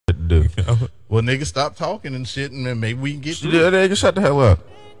do. Well, nigga, stop talking and shit, and then maybe we can get through. Yeah, nigga, shut the hell up.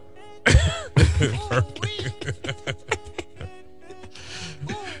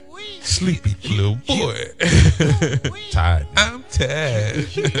 Sleepy little boy. Tired. I'm tired.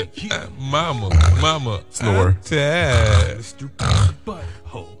 Mama. Snore. I'm tired. This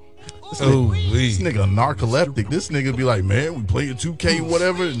nigga narcoleptic. This nigga be like, man, we playing 2K,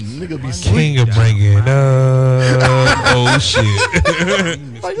 whatever, and nigga be sleeping. King of bringing up. Oh shit.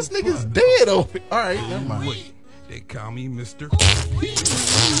 Like, this nigga's dead over. All right, never mind. They call me Mr.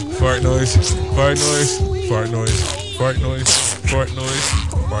 Fart noise. Fart noise. Fart noise. Fart noise. Fart noise.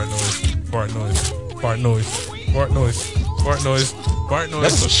 Fart noise. Fart noise. Fart noise. Fart noise. Fart noise. Fart noise.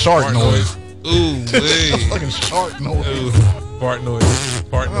 That's a shark noise. Ooh, wait. Fucking shark noise. Ooh, fart noise.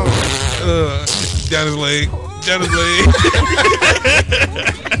 Fart noise. Down his leg. Down his leg.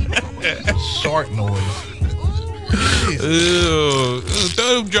 Shark noise. Ew.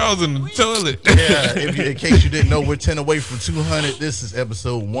 Throw them jaws in the toilet. Yeah, in case you didn't know, we're 10 away from 200. This is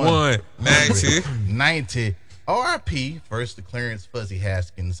episode 190. R.I.P. First the Clarence Fuzzy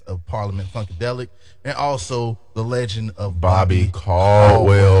Haskins of Parliament Funkadelic, and also the legend of Bobby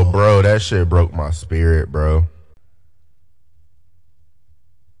Caldwell, bro. That shit broke my spirit, bro.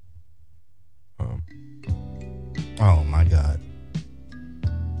 Oh my God. A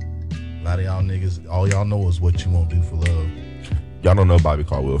lot of y'all niggas, all y'all know is what you won't do for love. Y'all don't know Bobby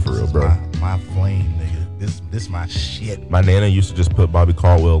Caldwell for real, bro. My flame, nigga. This my shit. My nana used to just put Bobby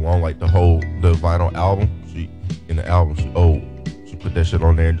Caldwell on like the vinyl album. She put that shit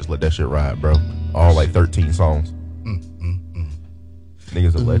on there and just let that shit ride, bro. All like 13 songs.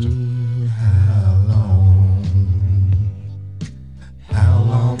 Nigga's a legend. How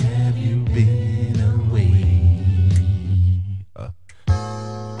long have you been away?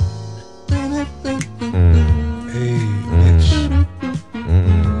 Hey, bitch.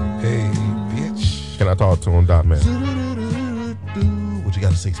 Hey, bitch. Can I talk to him, Dot Man? What you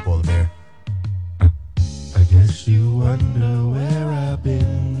got to say, Spoiler Bear? I guess you wonder where I've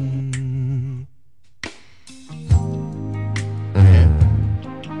been.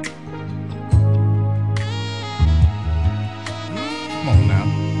 Come on now.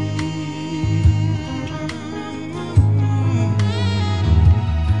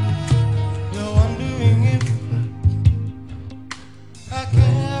 You're wondering if I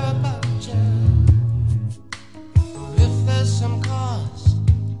care about you, if there's some cause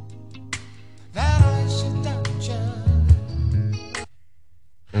that I should doubt you.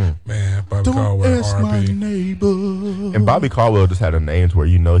 Man, Bobby Caldwell, R.I.P. And Bobby Caldwell just had a name to where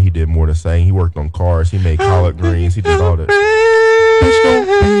you know he did more than sing. He worked on cars. He made collard greens. He did all that. Don't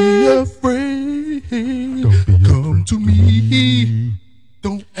be afraid. Come to me.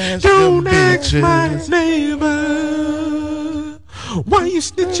 Don't ask them bitches. my neighbor. Why you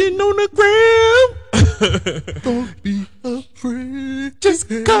snitching on the gram? Don't be afraid. Just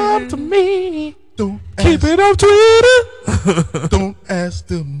come to me. Don't Keep ask, it on Twitter. don't ask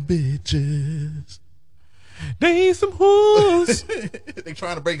them bitches. They ain't some whores. They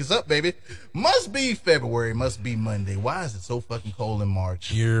trying to break us up, baby. Must be February. Must be Monday. Why is it so fucking cold in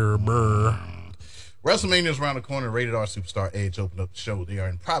March? Yeah, brr. WrestleMania is around the corner. Rated R Superstar Edge opened up the show. They are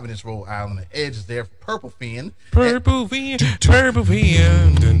in Providence, Rhode Island. The Edge is there for Purple Fin. Purple Fin, Purple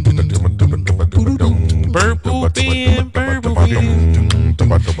Fin. Purple Fin, Purple Fin.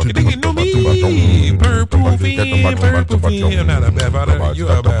 You think you know me? Purple Fin, Purple Fin. I'm not a bad father. You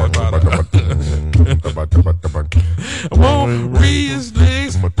are a bad father. I won't read his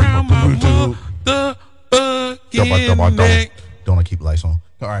legs around my motherfucking neck. Don't I keep the lights on?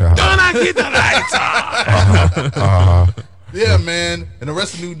 All right. Don't I get the lights on? Yeah, man. And the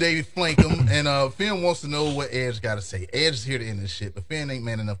rest of New Day flank him. And Finn wants to know what Edge got to say. Edge is here to end this shit, but Finn ain't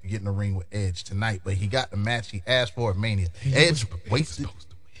man enough to get in the ring with Edge tonight. But he got the match he asked for at Mania. Edge wasted.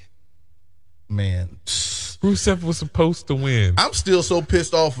 Man. Rusev was supposed to win. I'm still so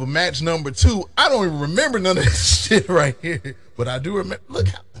pissed off of match number 2. I don't even remember none of this shit right here. But I do remember. Look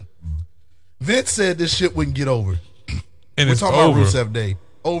how Vince said this shit wouldn't get over. And We're it's talking over. about Rusev Day.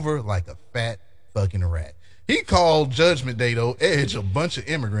 Over like a fat fucking rat. He called Judgment Day, though, Edge a bunch of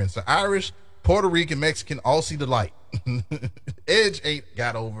immigrants. The Irish, Puerto Rican, Mexican all see the light. Edge ain't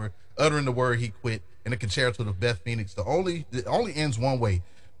got over uttering the word he quit in a concerto to Beth Phoenix. It only ends one way.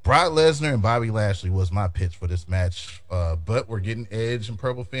 Brock Lesnar and Bobby Lashley was my pitch for this match. But we're getting Edge and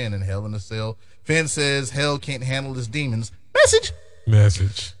Purple Finn in Hell in a Cell. Finn says Hell can't handle his demons.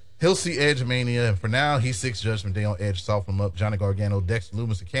 Message. He'll see Edge Mania, and for now, he 6 Judgment Day on Edge, soften him up. Johnny Gargano, Dexter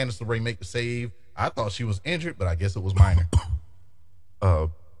Lumis, and Candice LeRae make the save. I thought she was injured, but I guess it was minor.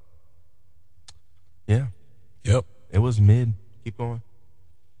 Yeah. Yep. It was mid. Keep going.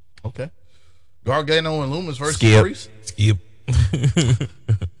 Okay. Gargano and Loomis versus Skip. Priest. Skip.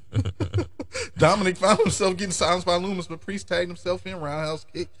 Dominic found himself getting silenced by Loomis, but Priest tagged himself in, roundhouse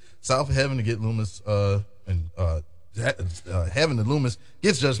kick, south of heaven to get Loomis, heaven to Loomis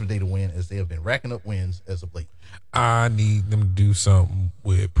gets Judgment Day to win, as they have been racking up wins as of late. I need them to do something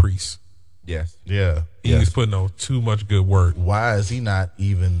with Priest. Yes. Yeah. He's putting on too much good work. Why has he not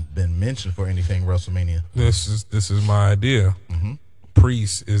even been mentioned for anything WrestleMania? This is my idea. Mm-hmm.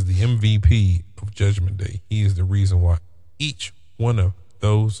 Priest is the MVP of Judgment Day. He is the reason why each one of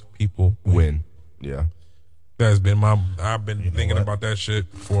those people Win. Yeah. That's been I've been thinking about that shit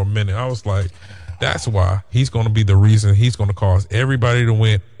for a minute. I was like, that's why he's going to be the reason he's going to cause everybody to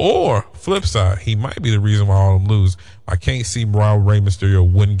win. Or flip side, he might be the reason why all of them lose. I can't see why Rey Mysterio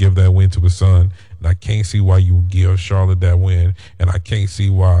wouldn't give that win to his son, and I can't see why you would give Charlotte that win, and I can't see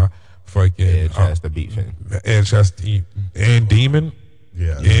why fucking Edge has to beat Finn. Edge has to, and Demon.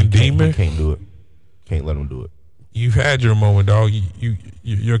 Yeah. And Demon. Can't do it. Can't let him do it. You've had your moment, dog.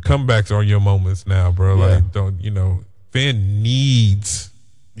 Your comebacks are your moments now, bro. Yeah. Like, don't Finn needs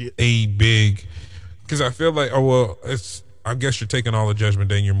a big, because I feel like, I guess you're taking all the Judgment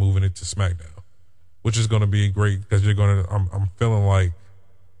Day and you're moving it to SmackDown, which is going to be great because you're going to. I'm feeling like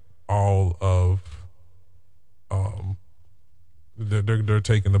all of, they're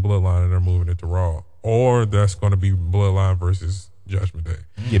taking the Bloodline and they're moving it to Raw, or that's going to be Bloodline versus Judgment Day.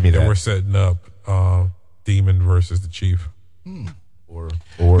 Give me And that. we're setting up Demon versus the Chief. Or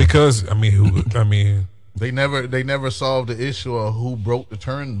Because They never solved the issue of who broke the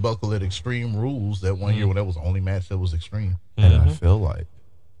turnbuckle at Extreme Rules that one year when that was the only match that was Extreme. and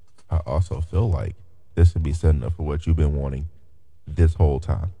I also feel like this would be setting up for what you've been wanting this whole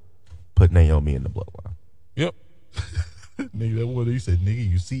time. Put Naomi in the Bloodline. Yep. Nigga, that what he said. Nigga,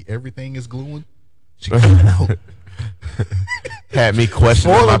 you see everything is gluing. She coming out. Had me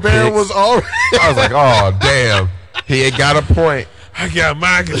questioning Spoiler my Baron picks. was already. I was like, oh damn, he ain't got a point. I got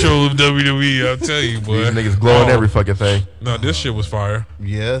mind control of WWE. I'll tell you, boy. These niggas glowing Oh, every fucking thing. No, this shit was fire.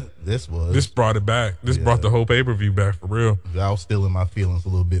 Yeah, this was. This brought it back. This brought the whole pay-per-view back for real. I was still in my feelings a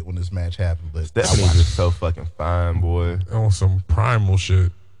little bit when this match happened, but Stephanie's just so fucking fine, boy. On some primal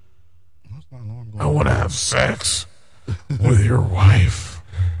shit. What's my alarm going I want to have sex with your wife.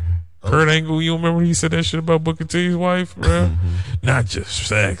 Kurt Angle, you remember he said that shit about Booker T's wife, bro? Not just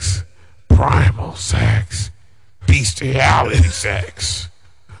sex, primal sex, bestiality sex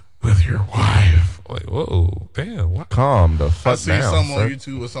with your wife. Like, whoa, damn, what? Calm the I fuck see down, some on sir.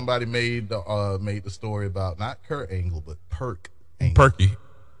 YouTube where somebody made the story about not Kurt Angle but Perk Angle. Perky.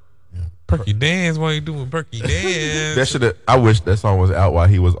 Perky dance while you doing Perky dance. That should have. I wish that song was out while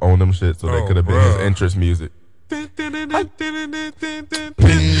he was on them shit, so that Oh, could have been his bruh. interest music.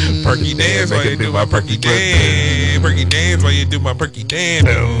 Perky dance while you do my perky dance. Perky dance while you do my perky dance.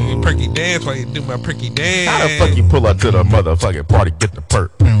 Perky dance while you do my perky dance. How the fuck you pull up to the motherfucking party, get the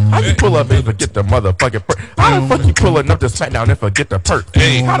perk? How you pull up and forget the motherfucking perk? How the fuck you pulling up to SmackDown and forget the perk?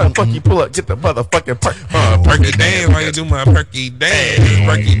 Hey. How the fuck you pull up, get the motherfucking perk? Perky dance while you do my perky dance.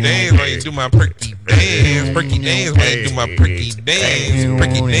 Perky dance while you do my perky dance. Perky dance while you do my perky dance.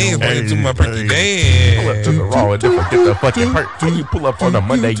 Perky dance while you do my perky Pull up to the dance. Raw and then forget the fucking perk. How you pull up on a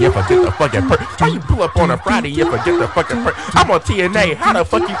Monday and forget the fucking perk? How you pull up on a Friday and forget the fucking perk? I'm on TNA. How the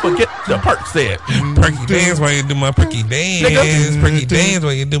fuck you forget the perk said? Perky dance while you do my perky dance. Nigga. Perky dance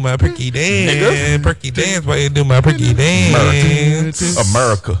while you do my perky dance. Nigga. Perky dance while you do my perky dance.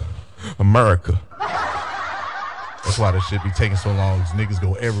 America. That's why this shit be taking so long. These niggas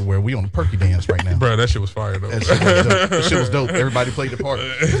go everywhere. We on the Perky dance right now. Bro, that shit was fire though. That shit was dope. That shit was dope. Everybody played the part.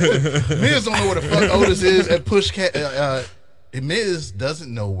 Miz don't know where the fuck Otis is at Miz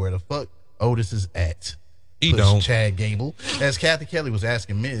doesn't know where the fuck Otis is at. He Push don't. Chad Gable. As Kathy Kelly was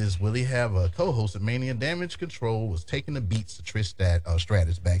asking Miz, will he have a co-host at Mania? Damage Control was taking the beats to Trish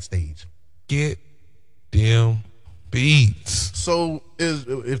Stratus backstage. Get them beats. So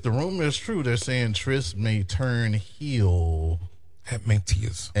if the rumor is true, they're saying Trish may turn heel, That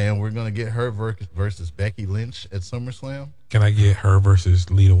Mantias. and we're gonna get her versus Becky Lynch at SummerSlam. Can I get her versus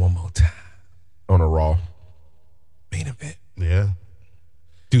Lita one more time? On a Raw. Main event. Yeah.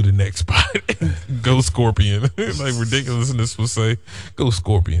 Do the next spot. Go Scorpion. Like ridiculousness would say. Go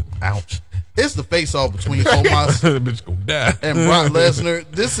Scorpion. Ouch. It's the face-off between Omos That bitch gonna die. and Brock Lesnar.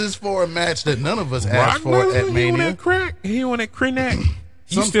 This is for a match that none of us asked for Lesnar, at He on Mania. that crack. He on that crack.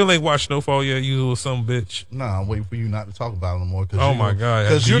 You still ain't watched Snowfall yet, you little some bitch. Nah, I'm waiting for you not to talk about it no more. Oh my god.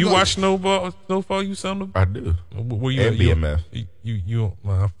 Because Do you watch Snowfall, you son of I do. where you And you- BMF. You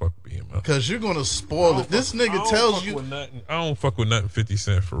nah, I fuck BMF. Because you're gonna spoil it. This nigga tells you. I don't fuck with nothing 50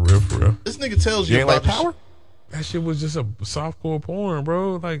 Cent for real, for real. This nigga tells you You ain't like about Power? That shit was just a softcore porn,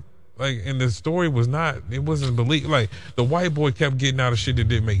 bro. Like Like, and the story was not. It wasn't believe. Like the white boy kept getting out of shit that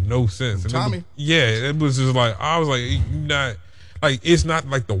didn't make no sense. And Tommy? it was just like I was like, you not like it's not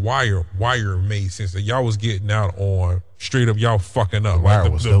like the Wire. Wire made sense that y'all was getting out on straight up y'all fucking up. Wire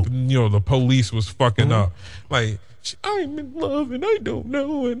Like was the dope. the police was fucking up. Like I'm in love and I don't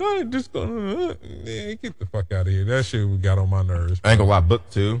know and I'm just gonna get the fuck out of here. That shit got on my nerves. I ain't gonna lie, book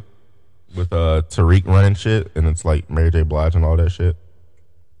 2 with Tariq running shit, and it's like Mary J. Blige and all that shit.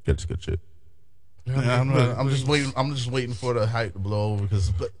 It's good shit. I'm just waiting. I'm just waiting for the hype to blow over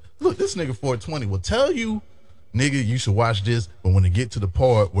because look, this nigga 420 will tell you, nigga, you should watch this. But when they get to the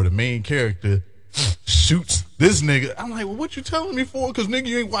part where the main character shoots this nigga, I'm like, well, what you telling me for? Because nigga,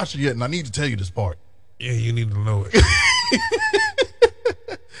 you ain't watched it yet, and I need to tell you this part. Yeah, you need to know it.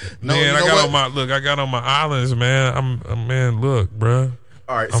 No, Man, you know I got what? on my look. I got on my islands, man. Man, look, bruh.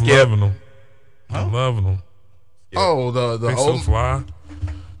 All right, I'm Skip. loving them. I'm loving them. Oh, the They so old, fly.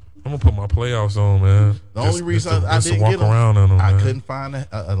 I'm gonna put my playoffs on, man. the only reason I just to didn't walk get them, around in them, I man. couldn't find a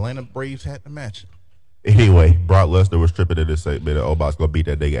Atlanta Braves hat to match it. Anyway, Brock Lesnar was tripping in this segment. Obot's gonna beat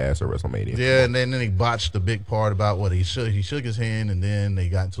that nigga ass at WrestleMania. Yeah, and then he botched the big part about what he shook his hand, and then they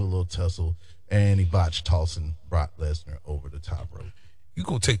got into a little tussle, and he botched tossing Brock Lesnar over the top rope. You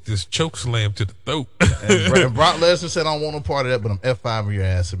gonna take this choke slam to the throat? And Brock Lesnar said, "I don't want no part of that, but I'm F5 of your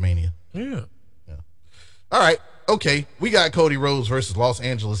ass at Mania." Yeah. All right, okay, we got Cody Rhodes versus Los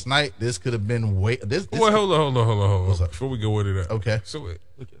Angeles Knight. This could have been this Well, hold on. What's up? Before we go into that, Okay. So,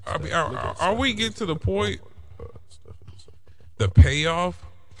 are we getting to the point? The payoff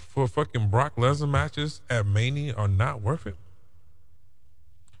for fucking Brock Lesnar matches at Mania are not worth it.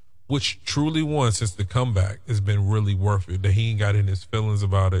 Which truly won since the comeback has been really worth it. That he ain't got in his feelings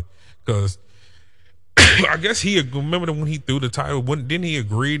about it because I guess he remember when he threw the title. Didn't he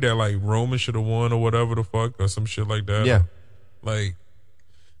agree that like Roman should have won or whatever the fuck or some shit like that? Yeah. Like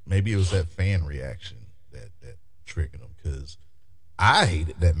Maybe it was that fan reaction that triggered him, because I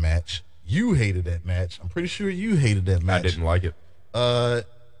hated that match. You hated that match. I'm pretty sure you hated that match. I didn't like it.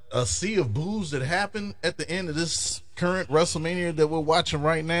 A sea of boos that happened at the end of this current WrestleMania that we're watching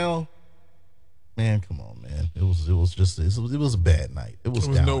right now. Man, come on, man. It was a bad night. It was there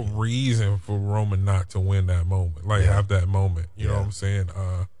was down. no reason for Roman not to win that moment. Like have that moment. You know what I'm saying?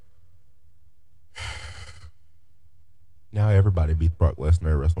 Now everybody beats Brock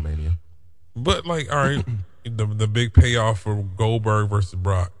Lesnar at WrestleMania. But like, all right, the big payoff for Goldberg versus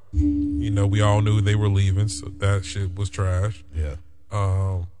Brock. You know, we all knew they were leaving, so that shit was trash. Yeah.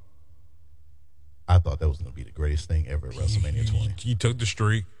 I thought that was going to be the greatest thing ever at WrestleMania 20. You took the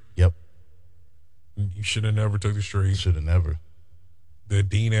streak. Yep. You should have never took the streak. Should have never. The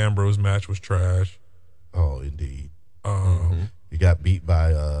Dean Ambrose match was trash. Oh, indeed. He got beat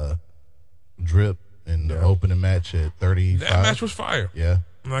by Drip in the opening match at 35. That match was fire. Yeah.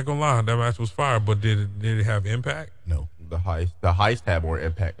 I'm not gonna lie, that match was fire. But did it have impact? No. The heist had more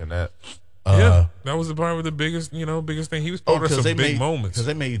impact than that. Yeah, that was probably the biggest thing. He was part of some big moments. Because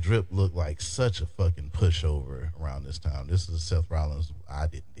they made Drip look like such a fucking pushover around this time. This is Seth Rollins I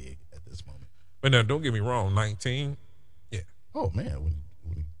didn't dig at this moment. But now, don't get me wrong, 19. Yeah. Oh, man.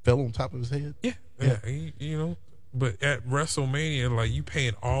 When he fell on top of his head? Yeah. You know, but at WrestleMania, like you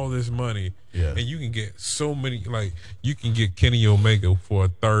paying all this money, and you can get so many. Like you can get Kenny Omega for a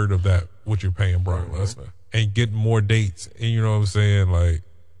third of that what you're paying Brock Lesnar, and get more dates. And you know what I'm saying, like.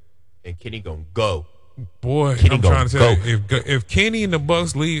 And Kenny gonna go. Boy, Kenny I'm trying to tell go. you, if Kenny and the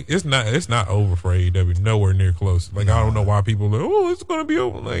Bucks leave, it's not over for AEW. Nowhere near close. Like I don't know why people are like, oh, it's gonna be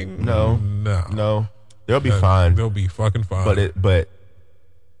over. Like no, they'll be fine. They'll be fucking fine. But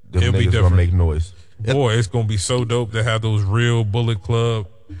them It'll be niggas different. gonna make noise. Boy, it's gonna be so dope to have those real Bullet Club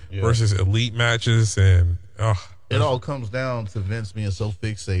versus Elite matches, and it all comes down to Vince being so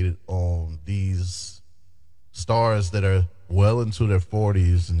fixated on these stars that are well into their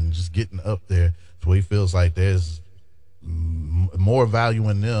 40s and just getting up there, so he feels like there's more value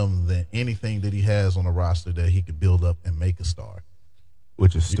in them than anything that he has on the roster that he could build up and make a star.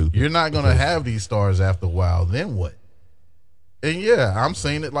 Which is stupid. You're not going to have these stars after a while. Then what? And yeah, I'm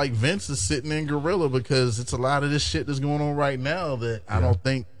saying it like Vince is sitting in Gorilla, because it's a lot of this shit that's going on right now that I don't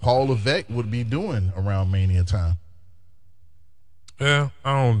think Paul Levesque would be doing around Mania time. yeah,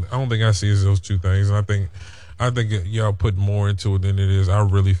 I don't think I see those two things. And I think y'all put more into it than it is. I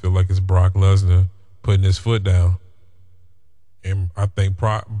really feel like it's Brock Lesnar putting his foot down, and I think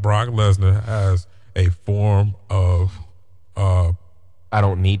Brock Lesnar has a form of. I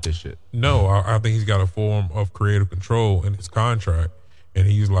don't need this shit. No, I think he's got a form of creative control in his contract, and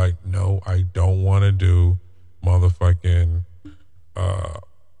he's like, no, I don't want to do motherfucking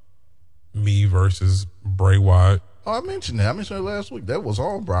me versus Bray Wyatt Oh, I mentioned that. I mentioned it last week. That was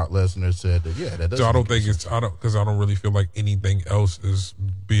all Brock Lesnar said. That that doesn't. So I don't make think because I don't really feel like anything else is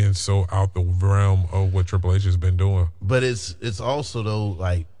being so out the realm of what Triple H has been doing. But it's also though,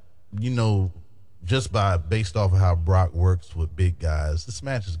 like, just based off of how Brock works with big guys, this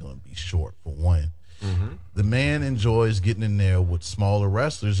match is going to be short for one. The man enjoys getting in there with smaller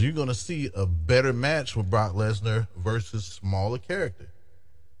wrestlers. You're going to see a better match with Brock Lesnar versus smaller character.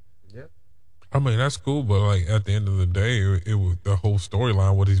 I mean, that's cool, but like at the end of the day, it was the whole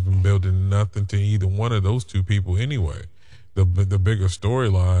storyline. What he's been building, nothing to either one of those two people anyway. The bigger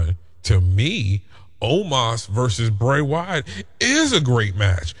storyline to me, Omos versus Bray Wyatt is a great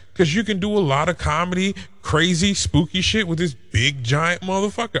match because you can do a lot of comedy, crazy, spooky shit with this big giant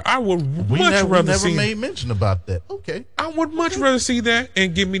motherfucker. I would We much rather never see. made mention about that. Okay. I would much rather see that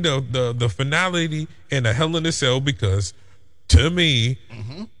and give me the finality and the Hell in a Cell because to me.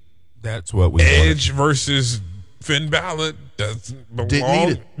 That's what we Edge versus Finn Balor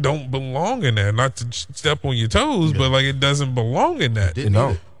don't belong in that. Not to step on your toes, but like it doesn't belong in that. Didn't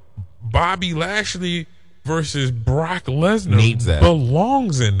need it. Bobby Lashley versus Brock Lesnar Needs that.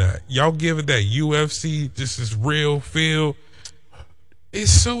 belongs in that. Y'all give it that UFC, just this real feel.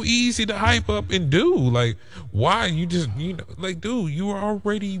 It's so easy to hype up and do. Like, why you just like, dude, you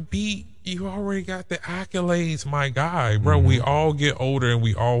already beat. You already got the accolades, my guy, bro. We all get older and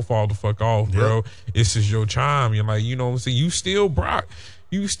we all fall the fuck off, bro. This is your time. You're like, you know what I'm saying? You still Brock.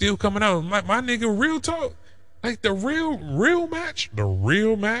 You still coming out. Like, my nigga, real talk. Like, the real match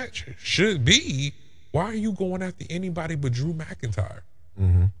should be, why are you going after anybody but Drew McIntyre?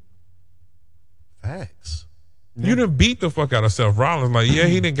 Facts. You done beat the fuck out of Seth Rollins. Like, yeah,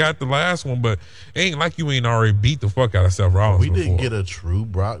 he didn't got the last one, but ain't like you ain't already beat the fuck out of Seth Rollins We before. didn't get a true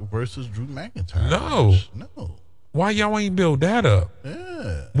Brock versus Drew McIntyre. No. match. No. Why y'all ain't build that up?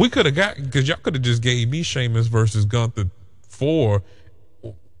 Yeah. We could have got, because y'all could have just gave me Sheamus versus Gunther 4.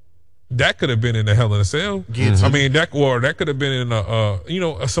 That could have been in the Hell in a Cell. I mean, that could have been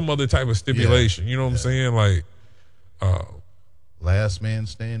in some other type of stipulation. You know what I'm saying? Like, Last man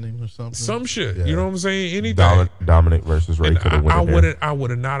standing or something. some shit. Yeah. You know what I'm saying? Anything. Dominic versus Ray And could have went I in there. wouldn't. I would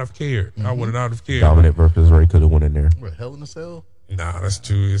have not have cared. I would have not have cared. Dominic versus Ray could have went in there. What, Hell in a Cell? Nah, that's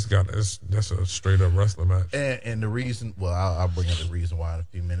too. That's a straight up wrestling match. And the reason, well, I'll bring up the reason why in a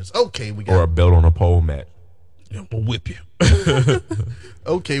few minutes. Okay, we Or a got. belt on a pole match. I'm gonna whip you.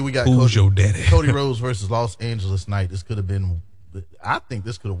 Okay, we got. Who's your daddy? Cody Rhodes versus Los Angeles Knight. This could have been. I think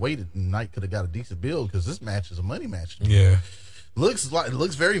this could have waited, and Knight could have got a decent build because this match is a money match. Yeah. Looks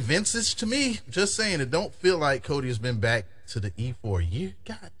very vintage to me. Just saying, it don't feel like Cody has been back to the E for a year.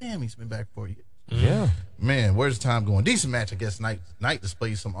 God damn, he's been back for a year. Yeah. Man, where's the time going? Decent match, I guess. Knight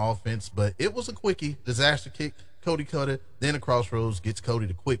displays some offense, but it was a quickie. Disaster kick. Cody cut it. Then a crossroads gets Cody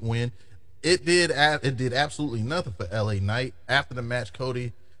the quick win. It did absolutely nothing for LA Knight. After the match,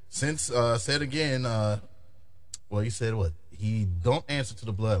 Cody said again, he said what? He don't answer to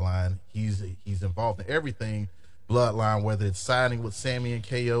the bloodline. He's involved in everything bloodline, whether it's siding with Sammy and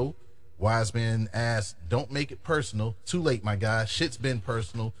KO. Wiseman asked, don't make it personal. Too late, my guy. Shit's been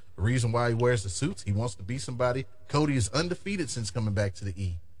personal. The reason why he wears the suits, he wants to be somebody. Cody is undefeated since coming back to the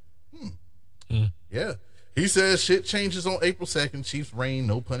E. Yeah. He says shit changes on April 2nd. Chiefs' reign,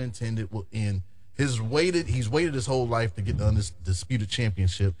 no pun intended, will end. He's waited his whole life to get the undisputed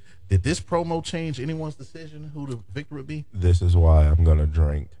championship. Did this promo change anyone's decision who the victor would be? This is why I'm going to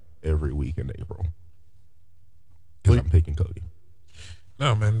drink every week in April. Because I'm picking Cody.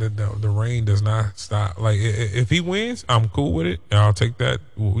 No, man, the reign does not stop. Like, if he wins, I'm cool with it. And I'll take that,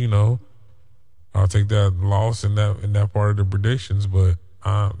 I'll take that loss in that part of the predictions. But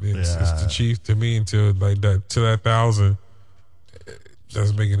it's the Chiefs to me until like that, to that 1,000. It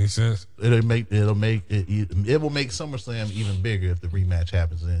doesn't make any sense. It will make SummerSlam even bigger if the rematch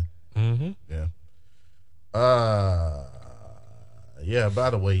happens then. Mm-hmm. Yeah. Yeah, by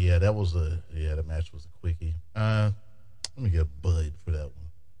the way, that match was a quickie. Let me get a bud for that one.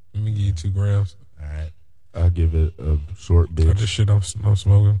 Let me give you 2 grams. All right. I give it a short I bitch. just shit I'm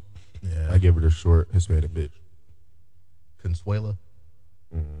smoking. Yeah. I give it a short Hispanic bitch. Consuela.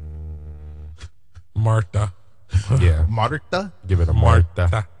 Marta. Yeah. Marta. Give it a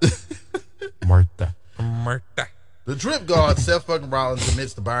Marta. Marta. Marta. The Drip God, Seth fucking Rollins,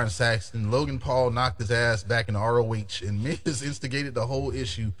 admits to Byron Saxton. Logan Paul knocked his ass back in ROH, and Miz instigated the whole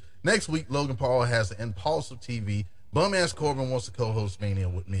issue. Next week, Logan Paul has an Impulsive TV. Bum-ass Corbin wants to co-host Mania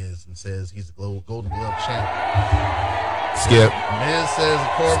with Miz and says he's a Golden Glove champ. Skip. Miz says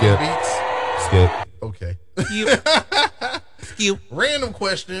Corbin Skip. beats. Skip. Okay. Random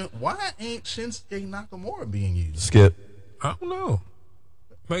question. Why ain't Shinsuke Nakamura being used? Skip. I don't know.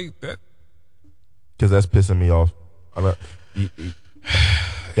 Like that. Because that's pissing me off. I don't,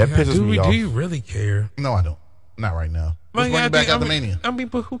 that pisses me off. Do you really care? No, I don't. Not right now. Let's Like, bring it back out the mean, Mania. I mean,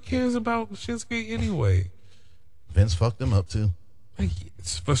 but who cares about Shinsuke anyway? Vince fucked them up too. Like,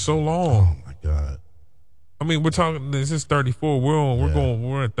 it's for so long. Oh my god. I mean, we're talking. This is 34.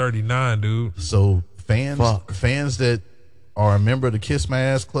 We're at 39, dude. So fans that are a member of the Kiss My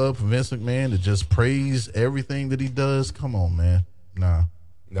Ass Club for Vince McMahon to just praise everything that he does. Come on, man.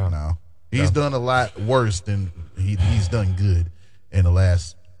 No. He's done a lot worse than he's done good in the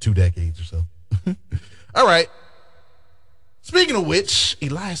last 2 decades or so. All right. Speaking of which,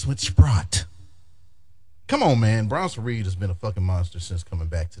 Elias went Sprott. Come on, man. Bronson Reed has been a fucking monster since coming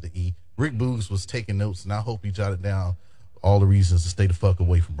back to the E. Rick Boogs was taking notes, and I hope he jotted down all the reasons to stay the fuck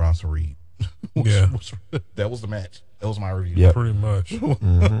away from Bronson Reed. That was the match. That was my review. Yeah, pretty much.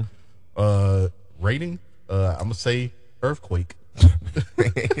 Mm-hmm. Rating? I'm gonna say earthquake.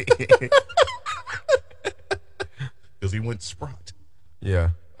 Because he went Sprott. Yeah.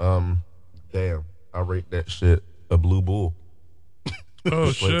 Damn. I rate that shit a blue bull.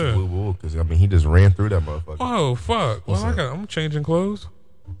 Oh Straight to shit. blue bull, because I mean he just ran through that motherfucker. Oh fuck. What's Well, up? I'm changing clothes.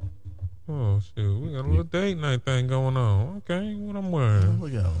 Oh shoot, we got a little date night thing going on. Okay, what I'm wearing?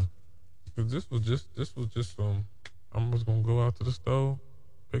 Look at him. 'Cause this was just I'm just gonna go out to the store,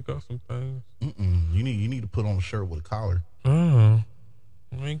 pick up some things. You need to put on a shirt with a collar.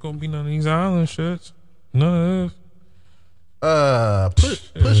 Ain't gonna be none of these island shirts. None of this.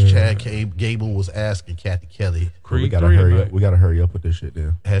 Push Chad Gable was asking Kathy Kelly, We Creed gotta 3 hurry tonight. up. We gotta hurry up with this shit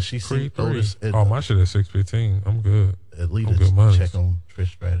then. has she seen Creed 3. Otis at, Oh, my shit at 6:15. I'm good. at I'm good Lita money. check on Trish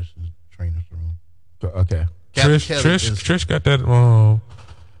Stratus's trainer's room? Okay. Kathy Kelly Trish got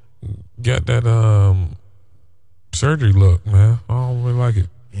that surgery look, man. I don't really like it.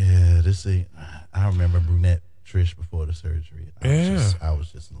 Yeah, I remember brunette Trish before the surgery. Yeah. I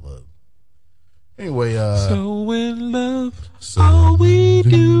was just in love. Anyway, So in love, all we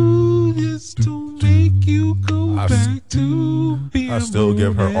do is to make you go back to being I still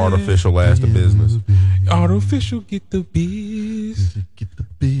give her brunette. artificial ass the business. Artificial get the biz. get the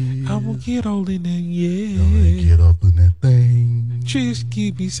big. I will get all in there, yeah. Get up in that thing. Trish,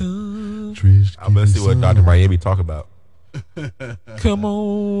 give me some. Trish, I'm gonna see what Dr. Miami talk about. Come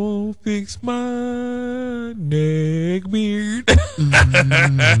on, fix my neck beard.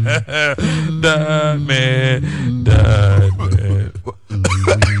 Done, man.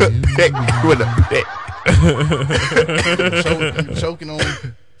 With a pick.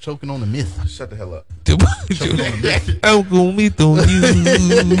 choking on the myth. Shut the hell up. I'm gonna miss on you.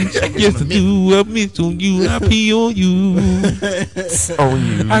 Yes, I do. I miss on you. I pee on you. On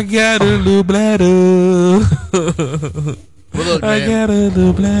you. I got a little bladder. Well, look, I man, got a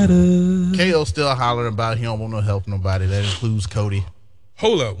little bladder. KO still hollering about he don't want no help from nobody. That includes Cody.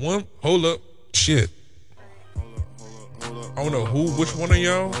 Hold up. Shit. I don't know which one of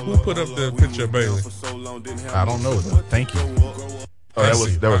y'all, who put up the picture of Bailey? I don't know. Thank you. Oh, that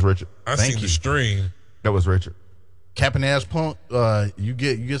was Richard. I Thank seen you. the stream. That was Richard. Capping ass punk. You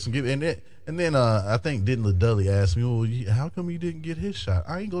get some give in it. And then I think Dylan Dudley asked me, well, how come you didn't get his shot?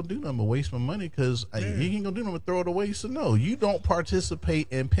 I ain't gonna do nothing but waste my money because he ain't gonna do nothing but throw it away. So no, you don't participate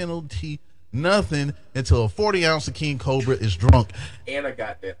in penalty nothing until a 40-ounce of King Cobra is drunk. And I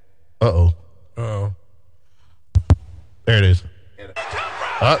got that. Uh-oh. Oh. There it is. Nope,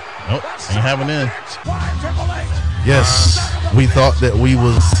 ain't having it. Yes, we thought that we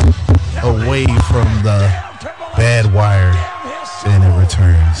was away from the bad wire, and it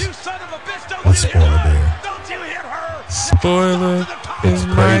returns with Spoiler Bear. Spoiler. It's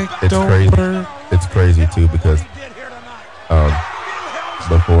Mic crazy. It's don't crazy. work. It's crazy too because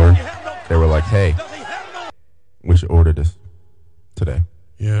before they were like, "Hey, we should order this today,"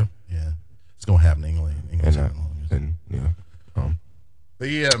 Yeah. Yeah, it's gonna happen in England. and But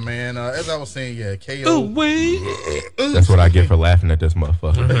yeah, man, as I was saying, yeah, KO. that's what I get for laughing at this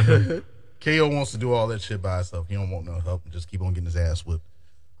motherfucker. KO wants to do all that shit by himself. He don't want no help and just keep on getting his ass whipped.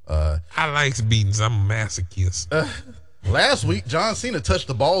 I like beatings. I'm a masochist. Last week, John Cena touched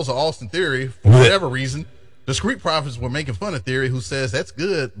the balls of Austin Theory for whatever reason. The Street Profits were making fun of Theory, who says that's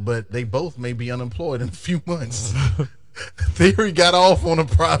good, but they both may be unemployed in a few months. Theory got off on the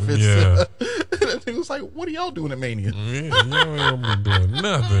Profits. Yeah. He was like, what are y'all doing at Mania? Yeah, you ain't gonna be doing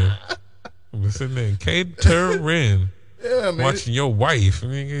nothing. I'm just sitting there in catering, Yeah, man. watching your wife.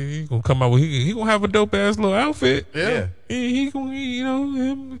 He gonna come out with he gonna have a dope ass little outfit. Yeah. He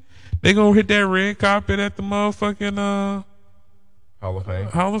gonna they gonna hit that red carpet at the motherfucking Hall of Fame.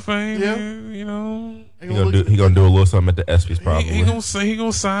 Hall of Fame. Yeah. Man, you know. He gonna do a little something at the ESPYS probably. He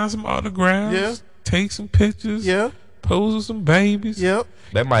gonna sign some autographs. Yeah. Take some pictures. Yeah. pose some babies. Yep.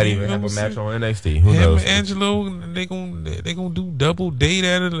 That might You even know have a what I'm match saying? on NXT. Who Him knows? and Angelo, they gonna do double date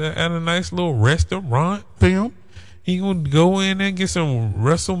at a nice little restaurant. Film. He gonna go in there and get some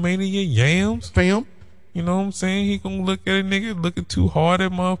WrestleMania yams. Film. You know what I'm saying? He gonna look at a nigga looking too hard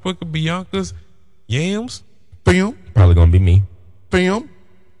at motherfucker Bianca's yams. Film. Probably gonna be me. Film.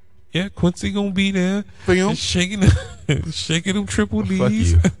 Yeah, Quincy gonna be there. Film. Shaking shaking them triple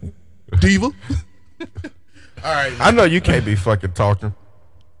D's. Fuck you. Diva. All right. I know you can't be fucking talking,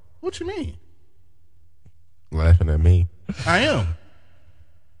 What you mean? laughing at me, I am.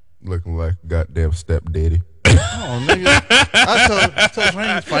 looking like a goddamn stepdaddy. Oh, nigga. I told you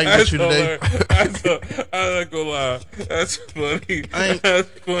I ain't fighting with you today. I'm not gonna lie. That's funny. That's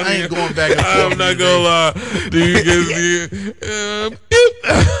funny. I ain't going back and forth I'm not with you gonna lie. Do you guys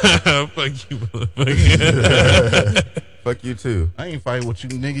fuck you, motherfucker. Fuck you too. I ain't fighting with you,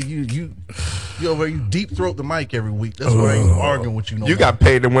 nigga. You over here, you deep throat the mic every week. That's why I ain't arguing with you no You more. got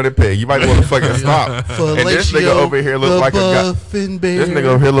paid to win a pig. You might want to fucking stop. And this nigga over here look like this nigga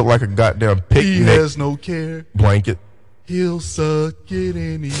over here look like a goddamn He picnic has no care. blanket. He'll suck it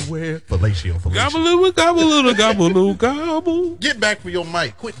anywhere. Fellatio. Gobble, gobble, gobble, gobble. Get back for your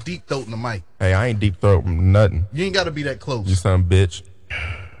mic. Quit deep throating the mic. Hey, I ain't deep throat nothing. You ain't got to be that You close. son of a bitch.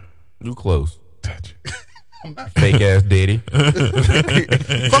 You close. Touch it. Fake ass daddy.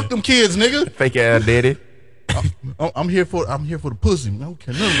 Fuck them kids, nigga. Fake ass daddy. I'm here for the pussy. I don't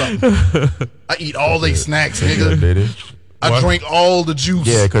care nothing about them. I eat all they snacks, Fake ass nigga. daddy. I drink all the juice.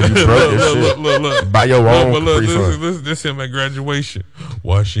 Yeah, cause you broke this shit. Look. Buy your own But look, Capri Sun. this him at graduation.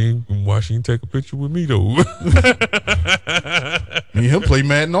 Why she ain't take a picture with me though? Me and him play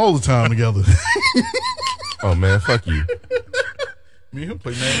Madden all the time together. Oh man, fuck you. Me and him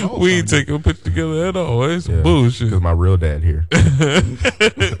play Madden all the We time. ain't taking a picture together at all. It's Yeah, bullshit. Cause my real dad here.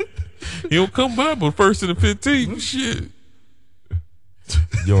 He don't come by but first and the 15th. Shit.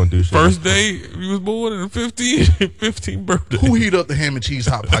 You don't do shit. First day he was born and the 15th birthday. Who heat up the ham and cheese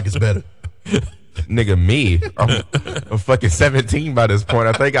hot pockets better? Nigga, me. I'm fucking 17 by this point.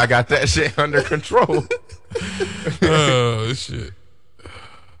 I think I got that shit under control. Oh shit.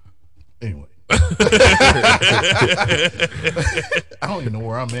 Anyway. I don't even know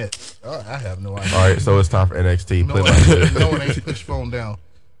where I'm at. I have no idea. All right, so it's time for NXT. No, Play my shit. no one ain't push phone down.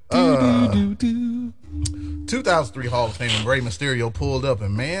 2003 Hall of Fame Rey Mysterio pulled up,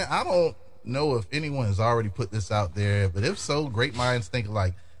 and man, I don't know if anyone has already put this out there, but if so, great minds think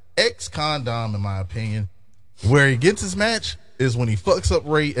alike. Ex-Condom, in my opinion, where he gets his match is when he fucks up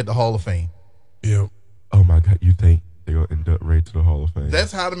Ray at the Hall of Fame. Yep. Oh my God, you think they're gonna induct Ray to the Hall of Fame?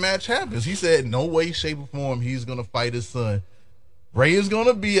 That's how the match happens. He said, no way, shape, or form he's gonna fight his son. Ray is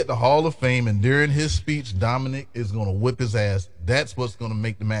gonna be at the Hall of Fame, and during his speech, Dominic is gonna whip his ass. That's what's gonna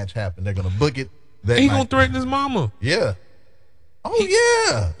make the match happen. They're gonna book it that He night. gonna threaten his mama. Yeah. Oh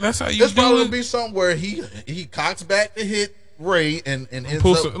yeah. That's how you That's do probably it. gonna be something where he cocks back to hit Ray and ends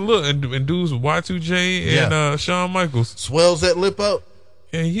Pull up, some, look and dudes Y2J and Yeah. Shawn Michaels. swells that lip up.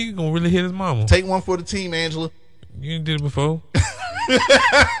 And he gonna really hit his mama. Take one for the team, Angela. You did it before.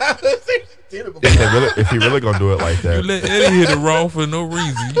 If he really gonna do it like You that, let Eddie hit it raw for no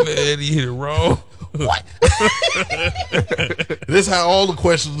reason. You let Eddie hit it raw. This is how all the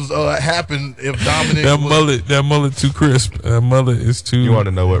questions happen if Dominic That mullet too crisp. That mullet is too. you want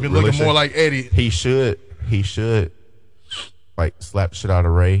to know what been really looking more should- like Eddie. he should like slap the shit out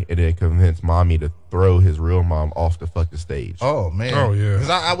of Ray and then convince mommy to throw his real mom off the fucking stage. Oh man. Oh, yeah. Because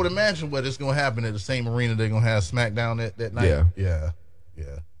I would imagine what it's gonna happen at the same arena they're gonna have SmackDown that night. Yeah.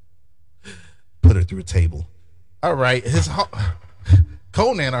 Yeah. Put her through a table. All right.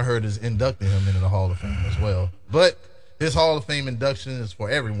 Conan, I heard, is inducting him into the Hall of Fame as well. But his Hall of Fame induction is for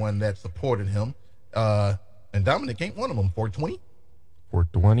everyone that supported him. And Dominic ain't one of them. 420.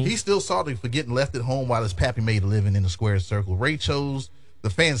 420. He's still salty for getting left at home while his pappy made a living in the square circle. Ray chose the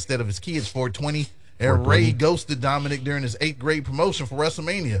fans instead of his kids, 420. And Ray ghosted Dominic during his 8th grade promotion for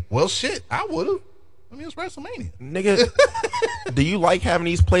WrestleMania. Well, shit, I would have. I mean, it's WrestleMania. Nigga, do you like having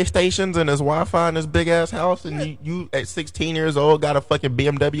these PlayStations and this Wi-Fi in this big ass house, and you at 16 years old got a fucking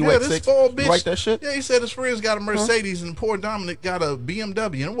BMW Yeah, this X6? fall You bitch. like that shit? Yeah, he said his friends got a Mercedes and poor Dominic got a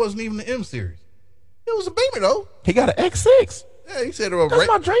BMW, and it wasn't even the M series. It was a Beamer though. He got an X6. Yeah, he said That's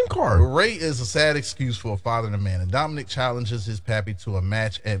my dream car. Ray is a sad excuse for a father and a man, and Dominic challenges his pappy to a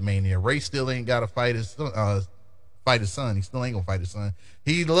match at Mania. Ray still ain't got to fight his son. He still ain't gonna fight his son.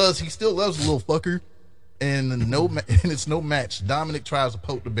 He still loves the little fucker, and it's no match. Dominic tries to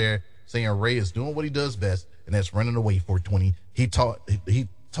poke the bear, saying Ray is doing what he does best, and that's running away 420. He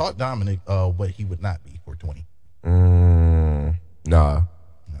taught Dominic what he would not be 420. Nah,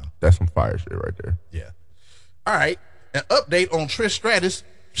 that's some fire shit right there. Yeah. All right. An update on Trish Stratus.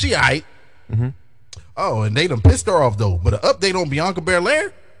 She aight. Oh, and they done pissed her off though. But an update on Bianca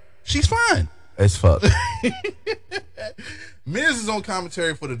Belair, she's fine. It's fuck. Miz is on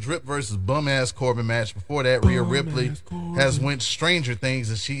commentary for the Drip versus bum-ass Corbin match. Before that, Rhea Ripley has went Stranger Things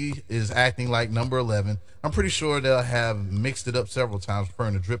and she is acting like number 11. I'm pretty sure they'll have mixed it up several times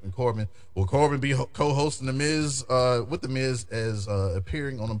referring to Drip and Corbin. Will Corbin be co-hosting the Miz with the Miz as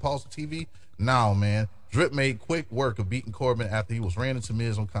appearing on Impulsive TV? No, man. Drip made quick work of beating Corbin after he was ran into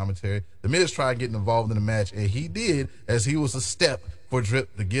Miz on commentary. The Miz tried getting involved in the match, and he did, as he was a step for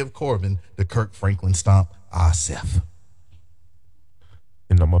Drip to give Corbin the Kirk Franklin stomp. Seth.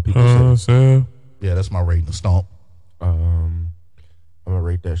 You know my people say. Yeah, that's my rating, the stomp. I'm gonna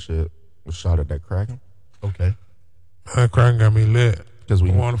rate that shit a shot at that Kraken. Okay. That Kraken got me lit. Because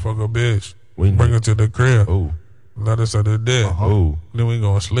we want to fuck a bitch. We bring her to the crib. Oh. Let us at the dead. Oh. Then we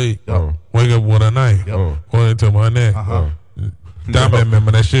gonna sleep. Oh. Wake up with a knife. Hold it to my neck. Diamond,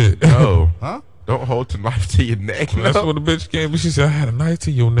 remember that shit. No. Huh? Don't hold the knife to your neck. That's what the bitch came. She said, I had a knife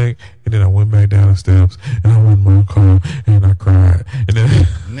to your neck. And then I went back down the steps. And I went in my car. And I cried. And then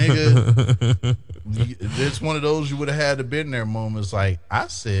Nigga, it's one of those you would have had to been there moments. Like I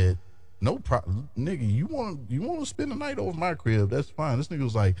said, no problem, nigga. You want to spend the night over my crib? That's fine. This nigga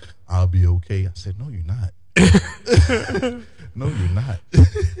was like, I'll be okay. I said, no, you're not. No, you're not.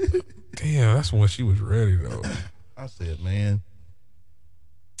 Damn, that's when she was ready though. I said, man.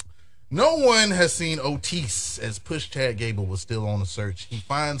 No one has seen Otis as Push Chad Gable was still on the search. He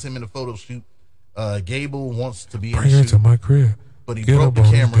finds him in a photo shoot. Gable wants to be Bring in the her shoot, to my crib. but he Get broke up the on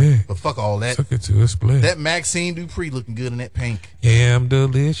his camera. bed. But fuck all that. Took it to a split. That Maxine Dupree looking good in that pink. Yeah, I'm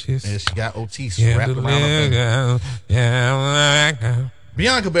delicious. And she got Otis Yeah, wrapped around her finger. yeah.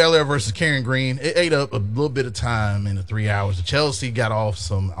 Bianca Belair versus Karen Green. It ate up a little bit of time in the 3 hours. Chelsea got off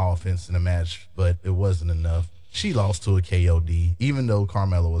some offense in the match, but it wasn't enough. She lost to a KOD, even though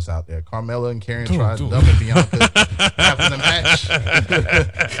Carmella was out there. Carmella and Karen tried dumping Bianca after the match.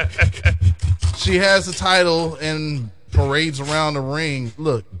 She has the title and parades around the ring.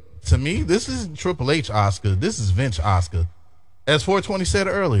 Look, to me, this isn't Triple H Oscar. This is Vince Oscar. As 420 said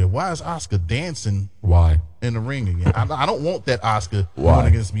earlier, why is Oscar dancing Why? in the ring again? I don't want that Oscar Why? going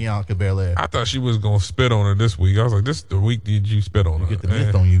against Bianca Belair. I thought she was gonna spit on her this week. I was like, this is the week did you spit on her? Get the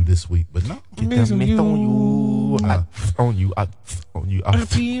myth on you this week, but no. Get the myth on you. On you. On you. I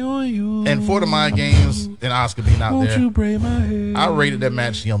pee on you. And for the mind games and Oscar being out Won't there, you braid my hair? I rated that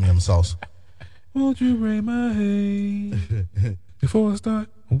match yum yum sauce. Won't you braid my hair? Before I start,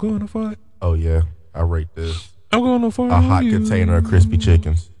 I'm going to fight. Oh, yeah. I rate this I'm going to fight a hot you. container of crispy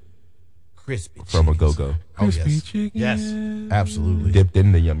chickens Crispy from a chickens. go-go. Oh, Crispy yes. chicken. Yes, absolutely. Dipped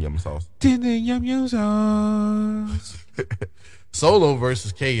in the yum-yum sauce. Did the yum yum sauce. Solo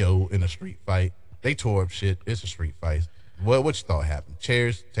versus KO in a street fight. They tore up shit. It's a street fight. What you thought happened?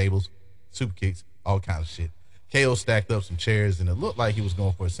 Chairs, tables, super kicks, all kinds of shit. KO stacked up some chairs, and it looked like he was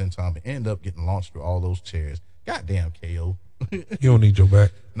going for a senton, but ended up getting launched through all those chairs. Goddamn, KO. You don't need your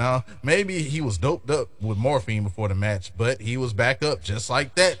back. Now, maybe he was doped up with morphine before the match, but he was back up just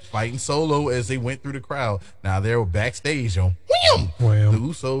like that, fighting Solo as they went through the crowd. Now, they were backstage on wham! Wham. The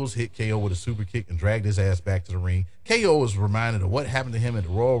Usos hit KO with a super kick and dragged his ass back to the ring. KO was reminded of what happened to him at the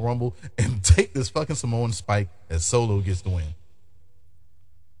Royal Rumble and take this fucking Samoan spike as Solo gets the win.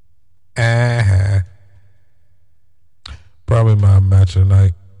 Probably my match of the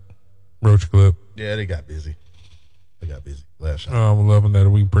night. Roach Clip. Yeah, they got busy. Last shot. I'm loving that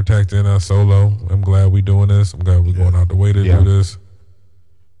we protecting us Solo. I'm glad we doing this. I'm glad we're going out the way to do this.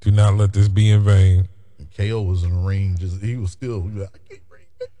 Do not let this be in vain. And KO was in the ring. He was like, I can't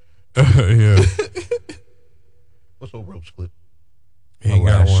breathe. Yeah. What's your roach clip? He ain't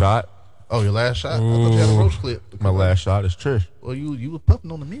got one. Shot. Oh, your last shot? I thought you had a roach clip. My last shot is Trish. Well, you were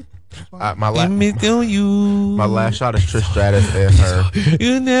puffing on the myth. My last shot is Trish Stratus and her.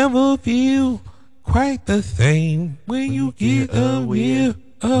 You never feel quite the same when you get a whiff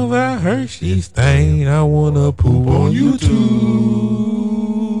of a Hershey's thing. I wanna poop on you too.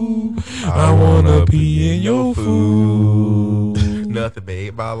 I wanna pee in your food. Nothing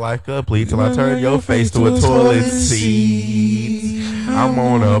made my life complete till I turn your face to a toilet seat. I'm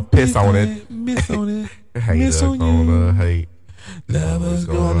gonna piss on it. Miss on it. Haters gonna hate. Lovers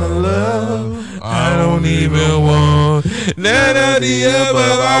gonna love. I don't even want none of the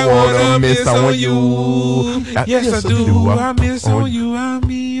above. I wanna miss on you. Yes, I do. I miss on you. I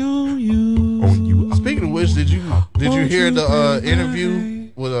be on you. On you. Speaking of which, did you hear the interview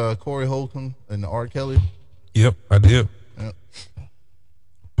with Corey Holcomb and R. Kelly? Yep, I did. Yep.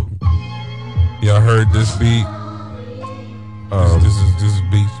 Y'all heard this beat? This is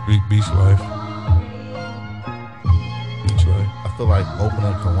beach life. feel like opening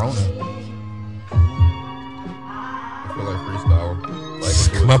a Corona. I feel like freestyle. Like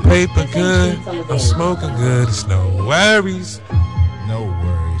My paper good. I'm smoking good. It's no worries. No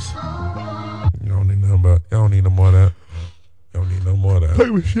worries. You don't need nothing about. You don't need no more of that. You don't need no more of that. Play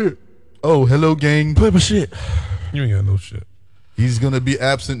with shit. Oh, hello, gang. play my shit. You ain't got no shit. He's going to be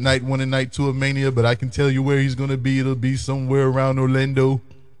absent night 1 and night 2 of Mania, but I can tell you where he's going to be. It'll be somewhere around Orlando.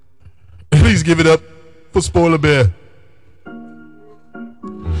 Please give it up for Spoiler Bear.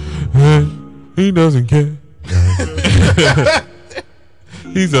 He doesn't care.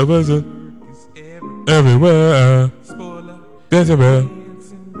 He's a buzzer everywhere. That's a bear.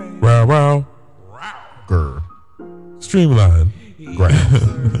 Wow, wow. Grr. Streamline.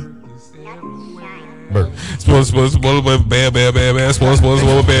 Spoil, bad, bad.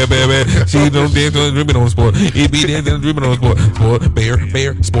 She don't dance on dreaming on sport. It be dancing and dreaming on sport. Sport,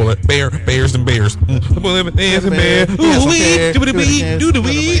 bear, spoiler, bears and bears. Dance and bear. Ooh, wee, do the wee, do the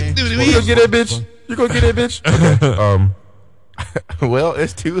wee, do the You gonna wee. get that bitch? You gonna get that bitch? Okay. Well,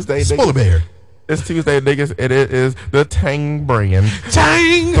 it's Tuesday. Spoiler niggas. Bear. It's Tuesday, niggas, and it is the Tang brand.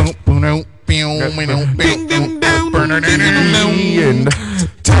 Tang. And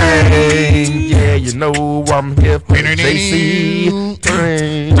Tang, yeah, you know I'm here for JC.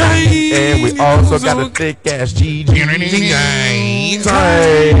 Tang. And we also got a thick ass GG.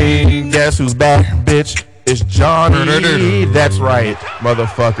 Tang. Guess who's back, bitch? It's Johnny. That's right,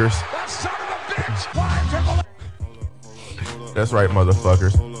 motherfuckers. That's right,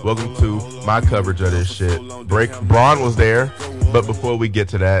 motherfuckers. Welcome to my coverage of this shit. Braun was there, but before we get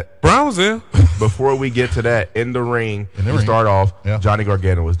to that, Brown was there. before we get to that, in the ring, In the we ring. start off, Yeah. Johnny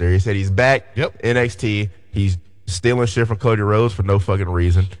Gargano was there. He said he's back. Yep. NXT. He's stealing shit from Cody Rhodes for no fucking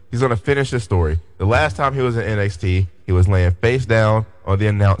reason. He's going to finish his story. The last time he was in NXT, he was laying face down on the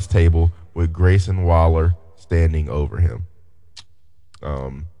announce table with Grayson Waller standing over him.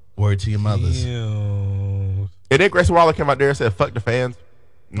 Word to your mothers. Yeah. And then Grayson Waller came out there and said, fuck the fans.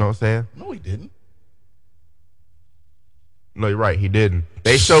 You know what I'm saying? No, he didn't. No, you're right. He didn't.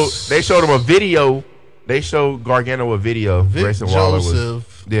 They showed him a video. They showed Gargano a video. Vic Grayson Waller was.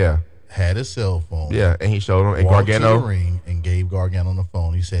 Joseph Yeah. had a cell phone. Yeah. And he showed him. And Walked to the Gargano. ring and gave Gargano on the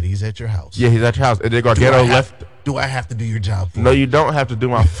phone. He said he's at your house. Yeah, he's at your house. And then Do I Gargano have- left. Do I have to do your job for No, you? you don't have to do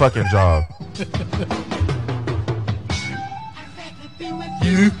my fucking job.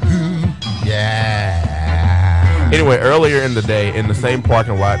 Yeah. Anyway, earlier in the day, in the same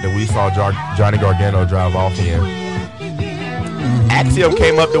parking lot that we saw Johnny Gargano drive off in, Axiom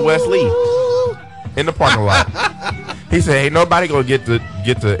came up to Wesley in the parking lot. He said, "Hey, nobody gonna get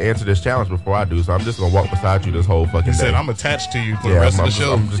to answer this challenge before I do, so I'm just gonna walk beside you this whole fucking He day." said, I'm attached to you for the rest of the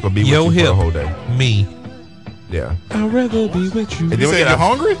show. I'm just gonna be Yo, with you for hip. the whole day. Me. Yeah. I'd rather be with you. And He then we, said, get you our,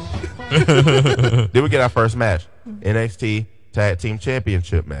 hungry? then we get our first match, NXT Tag Team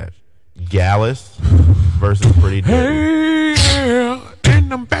Championship match, Gallus versus Pretty Deadly. Hey, yeah,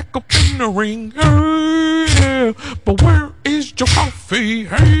 and I'm back up in the ring. Hey, yeah, but where is your coffee?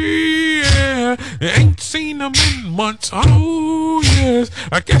 Hey, yeah, ain't seen him in months. Oh, yes,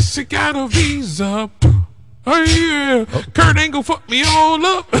 I guess he got a visa. Hey, yeah, Kurt Angle fucked me all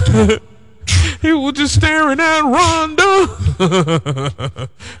up. He was just staring at Ronda.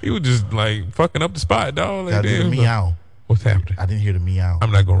 He was just like fucking up the spot, dog. Like, I did a damn, meow. what's happening? I didn't hear the meow.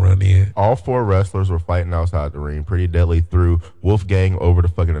 I'm not gonna run in. All four wrestlers were fighting outside the ring. Pretty Deadly threw Wolfgang over the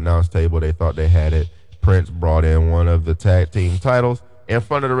fucking announce table. They thought they had it. Prince brought in one of the tag team titles in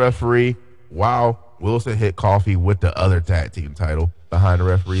front of the referee while Wilson hit Coffee with the other tag team title behind the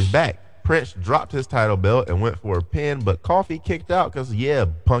referee's back. Prince dropped his title belt and went for a pin, but Coffee kicked out because, yeah,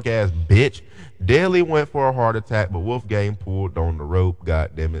 punk ass bitch. Deadly went for a heart attack, but Wolfgang pulled on the rope.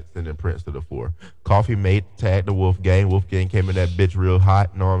 God damn it, sending Prince to the floor. Coffee made the tag to Wolfgang. Wolfgang came in that bitch real hot,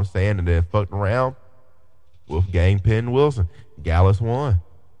 you know what I'm saying, and then fucked around. Wolfgang pinned Wilson. Gallus won.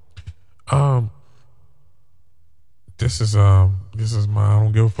 This is my I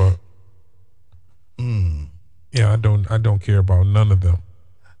don't give a fuck. Yeah, I don't care about none of them.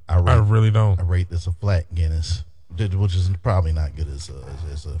 I really don't. I rate this a flat Guinness, which is probably not good as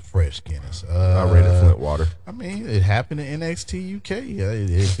a fresh Guinness. I rated Flint water. I mean, it happened in NXT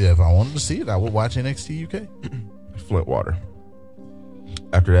UK. If I wanted to see it, I would watch NXT UK. Flint water.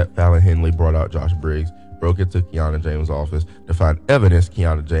 After that, Fallon Henley brought out Josh Briggs, broke into Kiana James' office to find evidence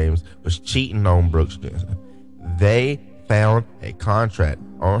Kiana James was cheating on Brooks Jensen. They found a contract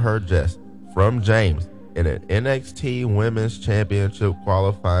on her desk from James in an NXT Women's Championship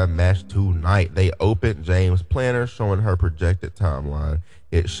qualifying match tonight. They opened James' planner showing her projected timeline.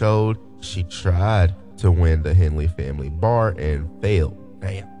 It showed she tried to win the Henley family bar and failed.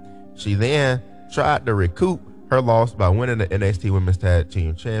 Damn. She then tried to recoup her loss by winning the NXT Women's Tag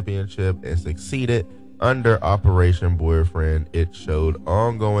Team Championship and succeeded under Operation Boyfriend. It showed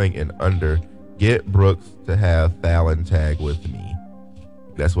ongoing and under get Brooks to have Fallon tag with me.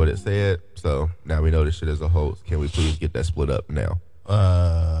 That's what it said. So now we know this shit is a hoax. Can we please get that split up now?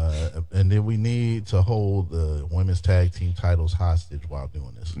 And then we need to hold the women's tag team titles hostage while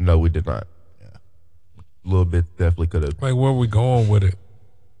doing this. No, we did not. Yeah. A little bit definitely could have. Like, where we going with it?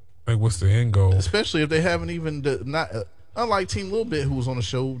 Like, what's the end goal? Especially if they haven't even unlike Team Little Bit, who was on the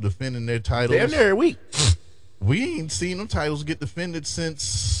show defending their titles. Damn near a week. We ain't seen them titles get defended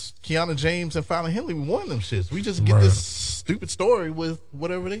since Kiana James and Fallon Henley won them shits. We just get Right. this stupid story with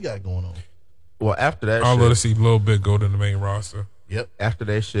whatever they got going on. Well, after that, I'd shit, love to see a little bit go to the main roster. Yep. after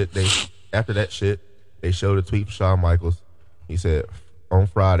that shit, they showed a tweet from Shawn Michaels. He said on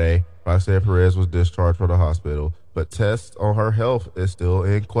Friday, Roxanne Perez was discharged from the hospital, but tests on her health is still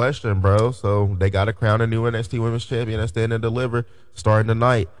in question, bro. So they got to crown a new NXT Women's Champion at Stand and Deliver starting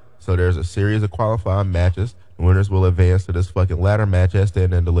tonight. So there's a series of qualifying matches. The winners will advance to this fucking ladder match at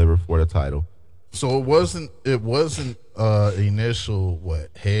Stand and Deliver for the title. So it wasn't initial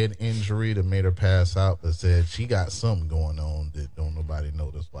head injury that made her pass out, but said she got something going on that don't nobody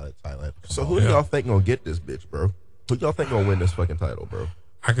notice why the title had to come So off. who do y'all think gonna get this bitch, bro? Who y'all think gonna win this fucking title, bro?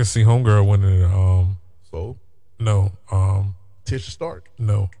 I can see Homegirl winning it. So No, Tisha Stark.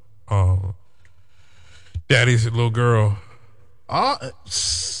 no. Daddy's little girl.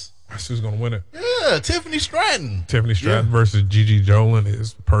 That's who's gonna win it. Yeah, Tiffany Stratton. Tiffany Stratton versus Gigi Dolan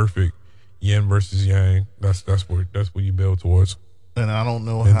is perfect. Yin versus Yang. That's where you build towards. And I don't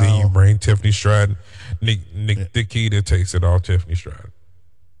know And then you how. bring Tiffany Stratton. Nick Nikita takes it off Tiffany Stratton.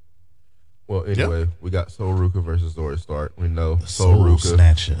 well, anyway, we got Soul Ruka versus Zoe Stark. We know Soul Soul Ruka.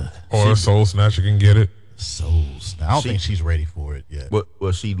 Snatcher. Or Soul Snatcher can get it. Soul Snatcher. I don't think she's ready for it yet.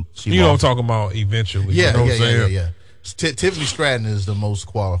 Well, she You know what I'm lost. talking about eventually. Yeah, you know what I'm yeah. saying? Tiffany Stratton is the most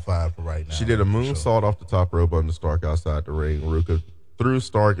qualified for right now. She did a moonsault off the top rope on the Stark outside the ring. Ruka threw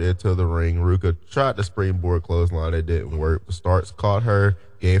Stark into the ring. Ruka tried the springboard clothesline. It didn't work. The Starks caught her,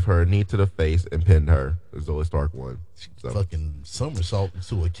 gave her a knee to the face, and pinned her. Zoe Stark won. So, Fucking somersault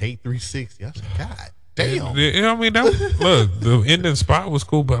into a K360. I said, God damn. Yeah, I mean, look, the ending spot was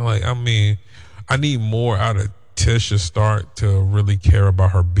cool, but like, I mean, I need more out of Tisha Stark to really care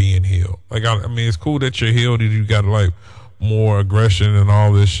about her being healed. Like, I mean, it's cool that you're healed and you got like more aggression and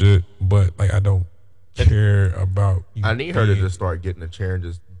all this shit, but like, I don't care about. You I need her to being- just start getting a chair and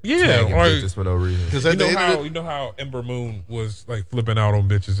just Yeah, tagging like- bitches for no reason. Because You at the know end how of the, you know how Ember Moon was like flipping out on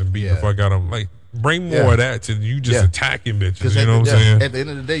bitches and beating Yeah. the fuck out of them. Like, bring more Yeah. of that to you just Yeah. attacking bitches. because You know what I'm saying? at the end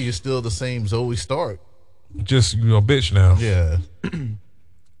of the day, you're still the same Zoe Stark. Just bitch now. Yeah.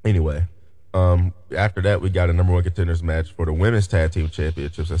 Anyway, after that, we got a number one contenders match for the women's tag team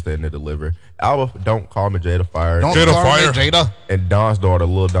championships at Stand and Deliver. Alba, Don't Call Me Jada Fire, Don't Jada call me Fire. Jada. and Dawn's daughter,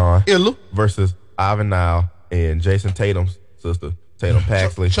 Lil Dawn, Illu. versus Ivan Nile and Jason Tatum's sister, Tatum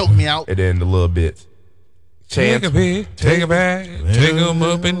Paxley. Choke me out. And then the little bits. Take Chance, a bit, take a back, take them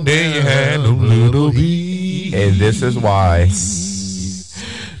up, and there you had them little bees. and this is why.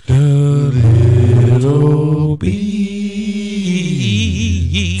 The little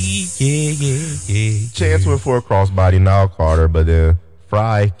bees. Yeah. Chance went for a crossbody, Nile Carter, but then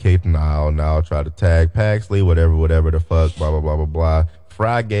Fry kicked Nile tried to tag Paxley, whatever the fuck, blah, blah, blah, blah, blah.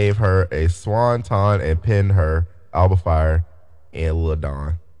 Fry gave her a swanton and pinned her, Alba Fire, and Lil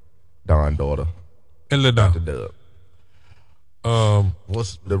Dawn daughter, And let the down. dub.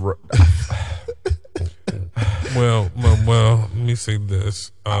 What's The Well, let me say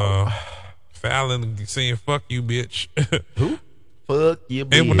this. Fallon saying "fuck you, bitch." fuck you,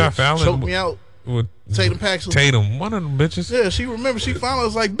 And we're not bitch. Fallon. choke me out? With Tatum Paxley. Tatum, one of them bitches. Yeah, she finally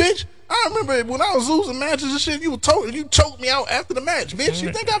was like, bitch, I remember when I was losing matches and shit, you choked me out after the match, bitch.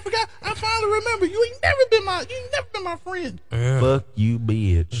 You think I forgot? I finally remember. You ain't never been my friend. Yeah. Fuck you,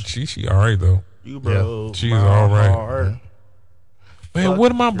 bitch. She all right though. You broke She's my all right. heart. Man, Fuck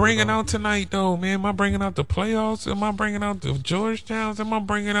what am I your bringing heart. out tonight though? Man, am I bringing out the playoffs? Am I bringing out the Georgetowns? Am I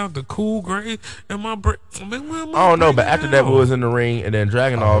bringing out the Cool Gray? Am I? Man, what am I don't know, but bringing after that, we out? was in the ring, and then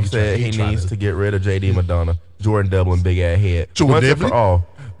Dragunov he said he he tried needs to- to get rid of JD Madonna, Jordan Devlin, big ass head. Jordan Once and Devlin? for all,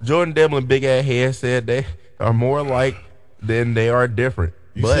 Jordan Devlin, big ass head said they are more alike than they are different.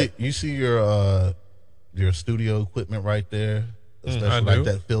 You see your studio equipment right there, especially I like do.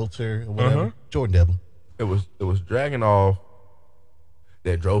 that filter or whatever. Uh-huh. Jordan Devlin. it was Dragunov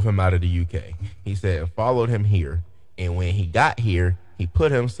that drove him out of the UK. He said and followed him here, and when he got here, he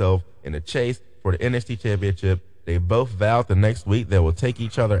put himself in a chase for the NXT Championship. They both vowed the next week they will take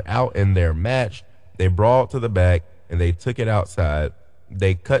each other out in their match. They brawled to the back and they took it outside.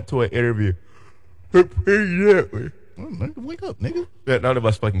 They cut to an interview Pretty Deadly. Well, nigga, wake up, nigga. That none of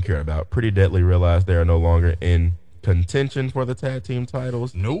us fucking care about. Pretty Deadly realized they are no longer in contention for the tag team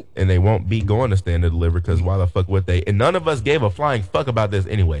titles. Nope. And they won't be going to Stand and Deliver because why the fuck would they? And none of us gave a flying fuck about this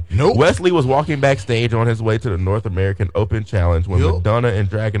anyway. Nope. Wesley was walking backstage on his way to the North American Open Challenge when Yup. Madonna and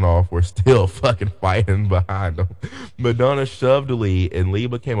Dragunov were still fucking fighting behind him. Madonna shoved Lee, and Lee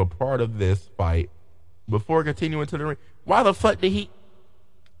became a part of this fight before continuing to the ring. Why the fuck did he?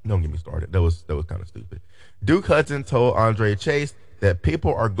 Don't get me started. That was kind of stupid. Duke Hudson told Andre Chase that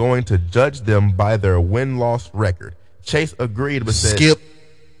people are going to judge them by their win-loss record. Chase agreed, but said, Skip.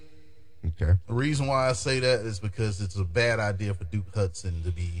 Okay. The reason why I say that is because it's a bad idea for Duke Hudson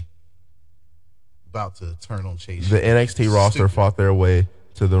to be about to turn on Chase. The NXT roster Stupid. fought their way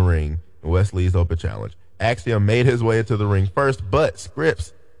to the ring in Wesley's Open Challenge. Axiom made his way to the ring first, but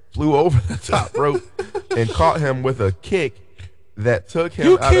Scripps flew over the top rope and caught him with a kick that took him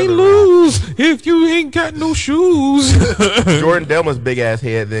You out of can't the ring. lose if you ain't got no shoes. Jordan Delma's big ass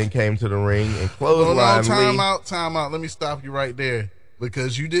head then came to the ring and Hold on, clotheslined Lee. time out. Let me stop you right there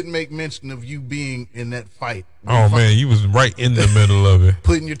because you didn't make mention of you being in that fight. Oh man, you was right in the middle of it.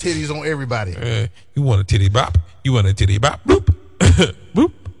 Putting your titties on everybody. You want a titty bop? You want a titty bop? Boop,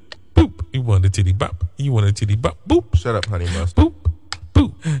 boop, boop. You want a titty bop? You want a titty bop? Boop, Shut up, honey mustard. boop,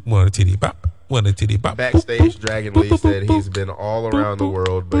 boop. Want a titty bop? Want a titty bop? Backstage, Dragon Lee said he's been all around the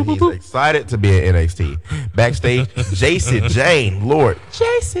world, but he's excited to be in NXT. Backstage, Jason Jane, Lord.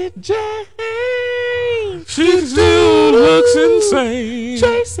 Jason Jane. She still looks insane.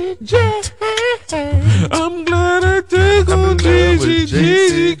 Jason Jane. I'm glad I take I'm in on love Gigi, with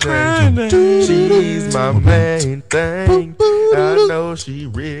Jason Gigi crying. Jane. She's my main thing. I know she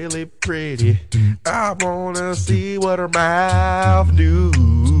really pretty. I wanna see what her mouth do.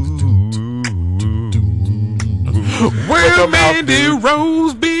 Where Mandy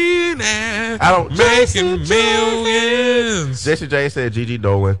Rose been at? I don't- Making millions. Jessie J said Gigi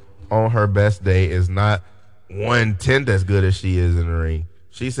Dolan on her best day is not 1/10 as good as she is in the ring.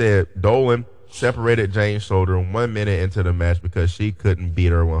 She said Dolan separated Jane's shoulder 1 minute into the match because she couldn't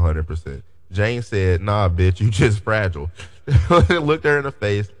beat her 100%. Jane said, "Nah, bitch, you just fragile." Looked her in the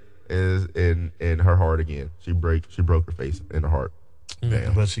face and in her heart again. She broke her face in the heart.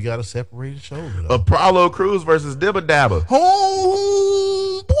 Damn. But she got a separated shoulder. Though. Apollo Crews versus Dibba Dabba.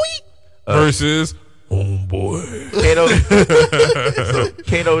 Oh, boy. Versus Homeboy.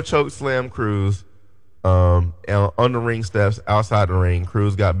 Kato choked slam Cruz on the ring steps outside the ring.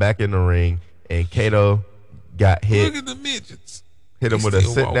 Cruz got back in the ring, and Kato got hit. Look at the midgets. Hit him He with a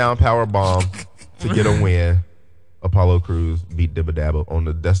still sit-down power bomb to get a win. Apollo Crews beat Dibba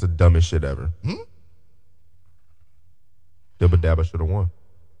Dabba that's the dumbest shit ever. Dibba Dabba should have won.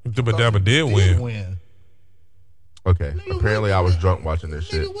 Dibba Dabba did win. Okay, apparently I was drunk watching this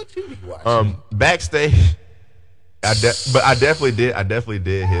shit. Nigga, what you be watching? Backstage, but I definitely did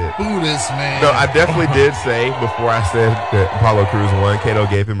hit. Who this man? No, I definitely did say before I said that Apollo Crews won. Kato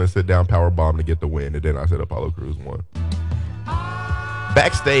gave him a sit-down power bomb to get the win, and then I said Apollo Crews won.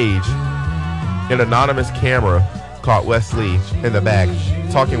 Backstage, an anonymous camera caught Wesley in the back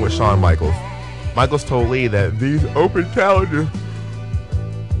talking with Shawn Michaels. Michaels told Lee that these open challenges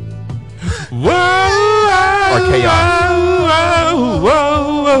are chaos.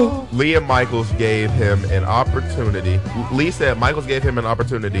 Lee and Michaels gave him an opportunity. Lee said Michaels gave him an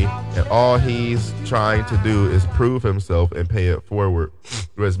opportunity, and all he's trying to do is prove himself and pay it forward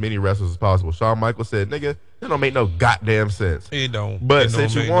to as many wrestlers as possible. Shawn Michaels said, "Nigga, that don't make no goddamn sense." It don't. But It don't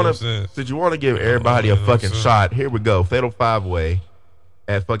since you make want no to, sense. since you want to give everybody a make no fucking sense. shot, here we go. Fatal 5-way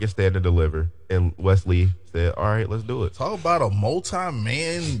at fucking Stand and Deliver, and Wesley said, "All right, let's do it." Talk about a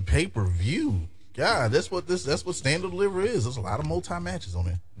multi-man pay-per-view. God, that's what Stand and Deliver is. There's a lot of multi-matches on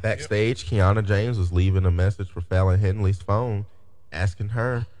it. Backstage, Kiana James was leaving a message for Fallon Henley's phone, asking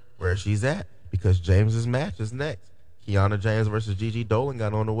her where she's at because James's match is next. Kiana James versus Gigi Dolan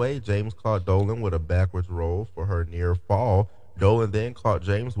got on the way. James caught Dolan with a backwards roll for her near fall. Dolan then caught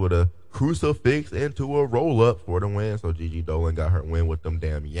James with a crucifix into a roll up for the win. So Gigi Dolan got her win with them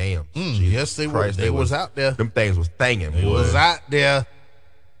damn yams. Jesus Yes, they were. Christ, They was out there. Them things was thangin', It boy. was out there.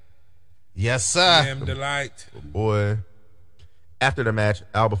 Yes, sir. Damn delight. Boy. After the match,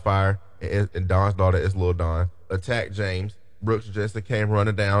 Alba Fire and Don's daughter is Lil Don attacked James. Brooks Jensen came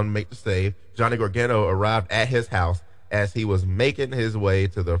running down to make the save. Johnny Gargano arrived at his house as he was making his way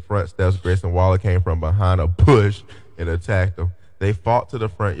to the front steps. Grayson Waller came from behind a bush and attacked him. They fought to the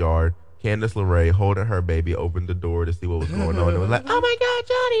front yard. Candice LeRae, holding her baby, opened the door to see what was going on. It was like, "Oh my God,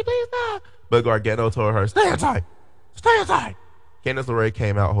 Johnny, please stop." But Gargano told her, "Stay inside. Stay inside." Candice LeRae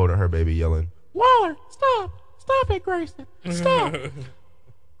came out holding her baby, yelling, "Waller, stop. Stop it, Grayson. Stop."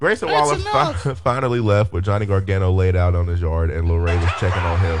 Grayson That's Waller enough. finally left with Johnny Gargano laid out on his yard, and Lil Ray was checking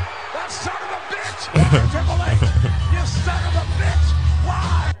on him. That son of a bitch! Triple H! You son of a bitch!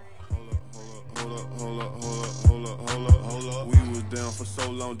 Why? Hold up. We was down for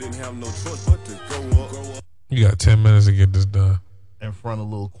so long, didn't have no choice but to grow up. You got 10 minutes to get this done. In front of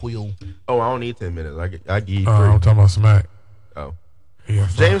Lil Quill. Oh, I don't need 10 minutes. I give you 3. I'm talking about Smack. Oh. Yeah,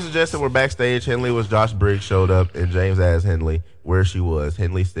 James and Justin were backstage. Henley was Josh Briggs showed up, and James asked Henley where she was.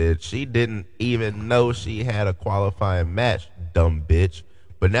 Henley said she didn't even know she had a qualifying match, dumb bitch.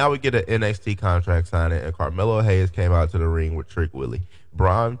 But now we get an NXT contract signing, and Carmelo Hayes came out to the ring with Trick Willie.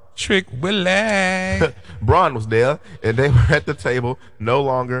 Trick Willie. Braun was there, and they were at the table, no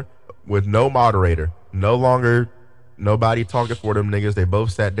longer with no moderator, no longer nobody talking for them niggas. They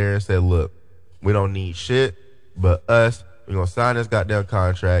both sat there and said, look, we don't need shit but us. We're going to sign this goddamn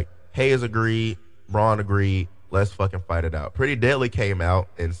contract. Hayes agreed. Braun agreed. Let's fucking fight it out. Pretty Deadly came out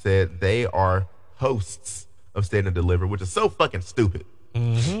and said they are hosts of Stand and Deliver, which is so fucking stupid.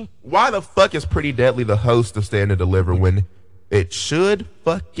 Mm-hmm. Why the fuck is Pretty Deadly the host of Stand and Deliver when it should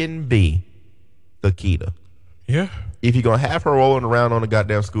fucking be Nikita? Yeah. If you're going to have her rolling around on a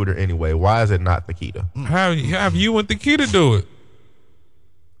goddamn scooter anyway, why is it not Nikita? Have you and the key to do it?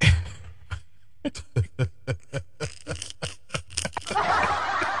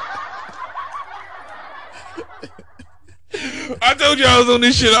 I told you I was on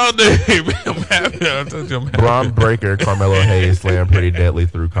this shit all day. I'm happy. I told you I'm happy. Braun Breaker, Carmelo Hayes slammed Pretty Deadly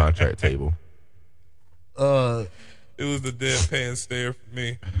through contract table. It was the deadpan stare for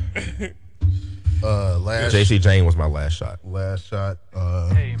me. Last JC Jane was my last shot. shot.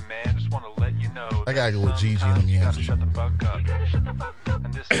 Hey man, just want to let you know. I gotta go with that Gigi and them sometimes you yams. gotta shut the fuck up.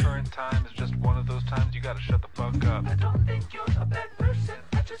 And this current time is just one of those times you gotta shut the fuck up. I don't think you're a bad person.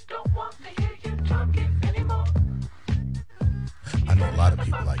 I just don't want to hear you talking anymore. I know a lot of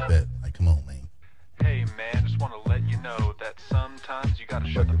people like that. Like, come on, man. Hey man, just want to let you know that sometimes you gotta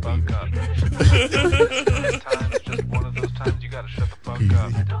shut the fuck up. This current time is just one of those times you gotta shut the fuck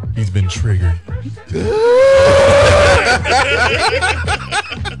up. He's been triggered.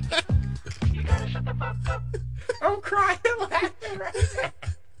 I'm crying laughing right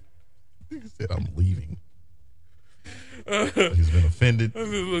He said, I'm leaving. He's been offended.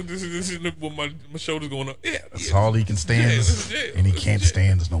 Look, this is with my shoulders going up. Yeah, That's all he can stand. Yeah. And he can't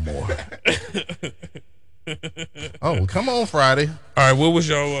stand us no more. Oh, well, come on, Friday. All right, what was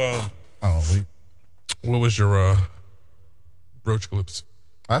your what was your roach clips?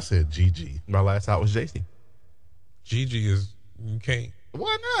 I said GG. My last out was JC. Gigi is you can't.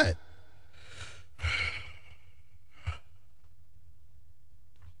 Why not?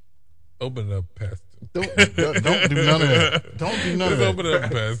 Open it up past him. Don't do none of that. Don't do none of Just open that. it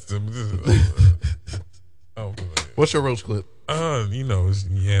up past him. What's your roach clip? You know, it's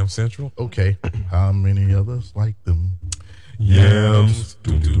Yam Central. Okay. How many others like them? Yams.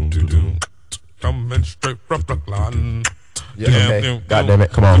 Coming straight from the line. Yeah, okay. God damn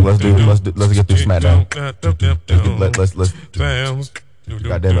it. Come on. Let's get through SmackDown. Let's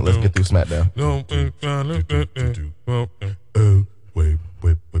God damn it. Let's get through SmackDown. Oh, wait.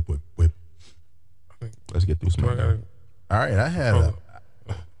 Let's get through SmackDown. All right, I had a.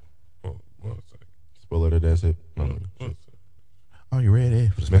 Spoiler, that's it. No. Are you ready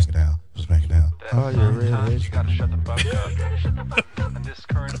for SmackDown? Are you Sometimes ready? you gotta shut the fuck up. And this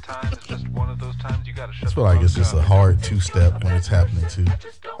current time is just one of those times you gotta shut I the feel like it's fuck just a up. hard two-step when it's happening too.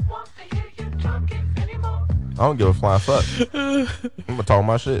 Just don't want to hear you talking anymore. I don't give a flying fuck. I'm gonna talk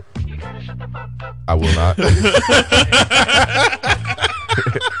my shit. I will not.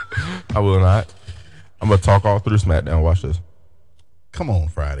 I will not. I'm gonna talk all through SmackDown. Watch this. Come on,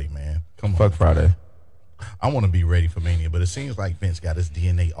 Friday, man. Come on. Fuck Friday. I want to be ready for Mania, but it seems like Vince got his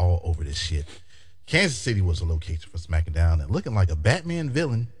DNA all over this shit. Kansas City was the location for SmackDown, and looking like a Batman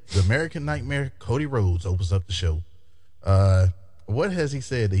villain, the American Nightmare, Cody Rhodes, opens up the show. What has he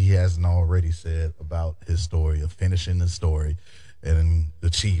said that he hasn't already said about his story of finishing the story and the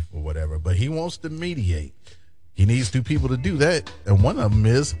chief or whatever? But he wants to mediate. He needs two people to do that, and one of them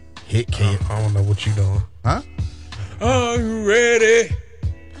is Hit Kid. I don't know what you doing. Huh? Are you ready?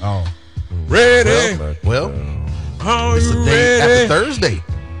 Oh, Ready? well, Are it's the you day ready? after Thursday,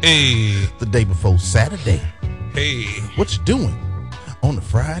 Hey, the day before Saturday. hey. What you doing on a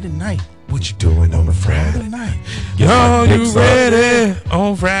Friday night? What you doing on a Friday night. Are my you dicks ready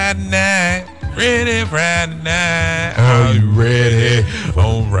on Friday night? Ready Friday night? Are you ready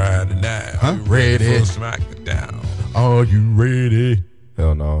on Friday night? Huh? Are you Ready. for SmackDown? Are you ready?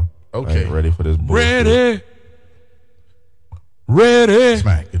 Hell no. Okay. I ain't ready for this bullshit. Ready? Ready?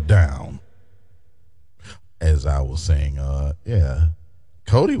 Smack it down. As I was saying,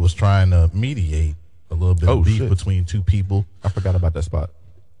 Cody was trying to mediate a little bit of beef shit. between two people. I forgot about that spot.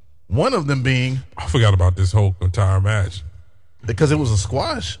 One of them being I forgot about this whole entire match. because it was a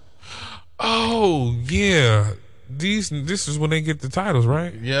squash. Oh yeah, this is when they get the titles,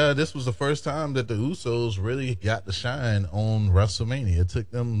 right? Yeah, this was the first time that the Usos really got to shine on WrestleMania. It took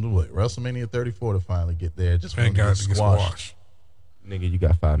them WrestleMania 34 to finally get there. Just for Thank them God to to get get squashed. squashed. Nigga, you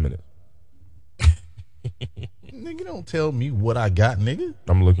got 5 minutes. Nigga, don't tell me what I got, nigga.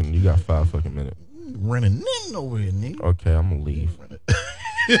 I'm looking. You got 5 fucking minutes. Running nothing over here, nigga. Okay, I'm gonna leave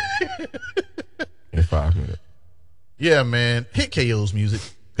in 5 minutes. Yeah, man. Hit KO's music.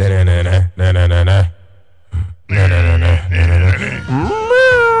 That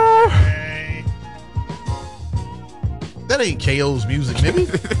ain't KO's music, nigga.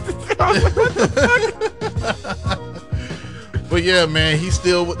 But yeah, man, he's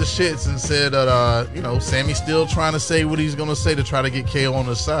still with the shits and said that, Sammy's still trying to say what he's going to say to try to get KO on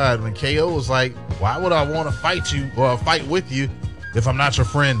his side. When KO was like, why would I want to fight you or fight with you if I'm not your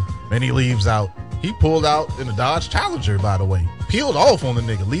friend? And he leaves out. He pulled out in a Dodge Challenger, by the way. Peeled off on the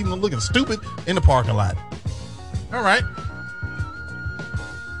nigga, leaving him looking stupid in the parking lot. All right.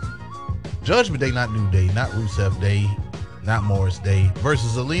 Judgment Day, not New Day, not Rusev Day, not Morris Day,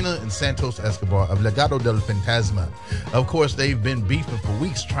 versus Zelina and Santos Escobar of Legado del Fantasma. Of course, they've been beefing for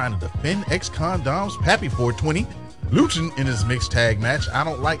weeks trying to defend ex-con Dom's Pappy 420. Luchin in his mixed tag match. I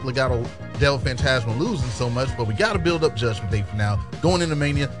don't like Legado del Fantasma losing so much, but we got to build up Judgment Day for now. Going into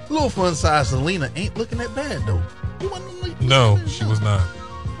Mania, a little fun size Zelina ain't looking that bad, though. No, she was not.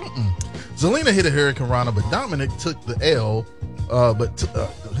 Zelina hit a Hurricane Rana, but Dominic took the L.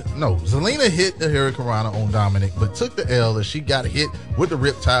 Zelina hit the Hurricane Rana on Dominic, but took the L as she got hit with the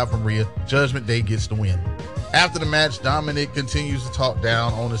Riptide from Rhea. Judgment Day gets the win. After the match, Dominic continues to talk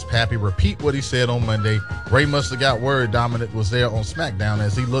down on his pappy, repeat what he said on Monday. Ray must have got word Dominic was there on SmackDown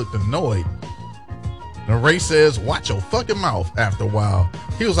as he looked annoyed. And Ray says, watch your fucking mouth after a while.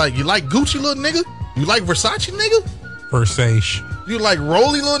 He was like, you like Gucci, little nigga? You like Versace, nigga? Versace. You like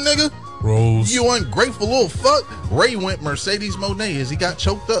Rolly, little nigga? Rose. You ungrateful little fuck. Ray went Mercedes Monet as he got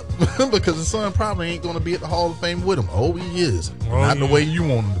choked up because his son probably ain't going to be at the Hall of Fame with him. Oh, he is. Not the way you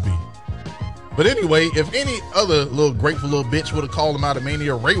want him to be. But anyway, if any other little grateful little bitch would have called him out of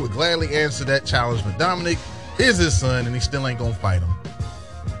Mania, Ray would gladly answer that challenge. But Dominic is his son, and he still ain't going to fight him.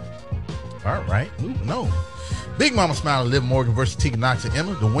 All right. Moving on. Big Mama Smiley, Liv Morgan versus Tegan Nox and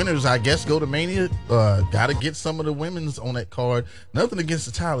Emma. The winners, I guess, go to Mania. Got to get some of the women's on that card. Nothing against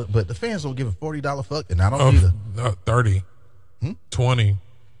the talent, but the fans don't give a $40 fuck, and I don't either. 30. 20.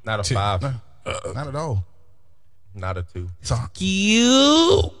 Not a 5. Not at all. Not a 2.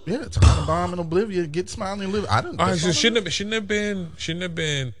 You. Yeah, Tahana Bomb and Oblivion get Smiley and Liv. I didn't. All right, so shouldn't have been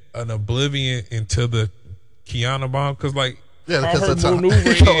an Oblivion into the Kiana Bomb because Yeah, all because her it's a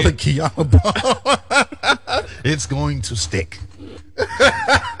maneuvering called the in- Kiana Bomb. It's going to stick.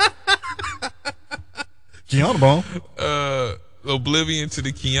 Kiana Bomb. Oblivion to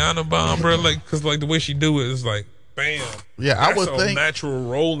the Kiana Bomb, bro. Because the way she do it is like, bam. Yeah, I That's would a think. natural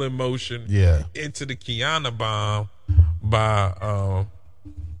rolling motion. Yeah. Into the Kiana Bomb by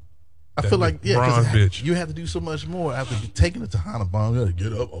I that feel like bronze bitch. you have to do so much more after taking the Tahana Bomb. You got to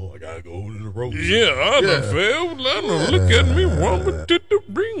get up. Oh, I gotta go to the ropes. Yeah, I done fell. Look at me, woman to the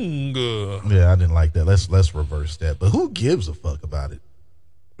ring. Yeah, I didn't like that. Let's reverse that. But who gives a fuck about it?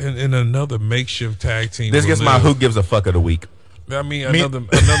 And another makeshift tag team. This with gets my Liv. who gives a fuck of the week. I mean,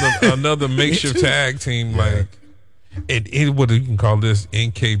 another makeshift tag team it what you can call this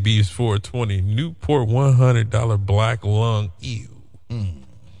NKB's 420 Newport $100 black lung. Ew.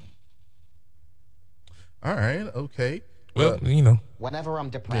 All right, okay. Well, Whenever I'm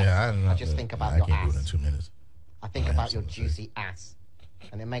depressed, Yeah, I just think about I your can't do it in ass. 2 minutes. I think about your juicy ass.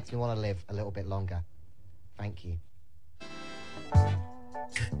 And it makes me want to live a little bit longer. Thank you.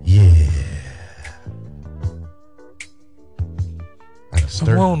 Yeah. I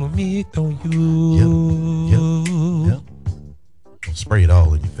I wanna meet on you. Yep. Don't spray it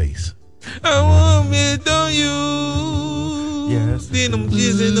all in your face. I wanna meet on you. Yes. Then I'm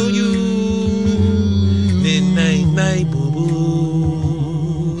jizzing on you. Then night, boo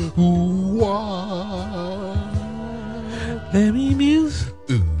boo. Let me miss.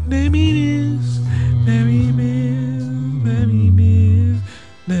 Let me miss. Let me miss. Let me miss.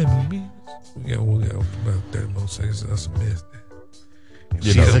 Let me miss. We got about 30 more seconds. That's a mess.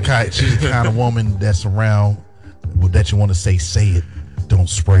 She's the kind of woman that's around that you want to say it. Don't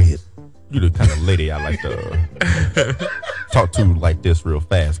spray it. You the kind of lady I like to talk to like this real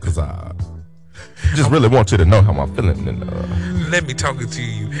fast, cause Just really want you to know how I'm feeling. And, Let me talk it to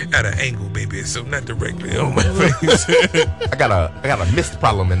you at an angle, baby, so not directly on my face. I got a mist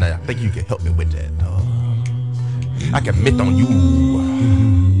problem, and I think you can help me with that. I can mist on you.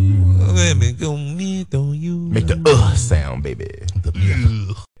 Let me go meet on you. Make the sound, baby.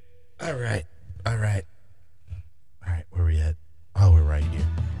 All right. Where we at? Oh, we're right here.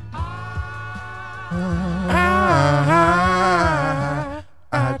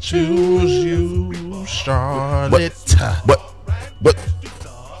 I choose you, Charlotte. What?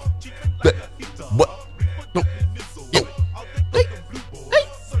 No. Yo.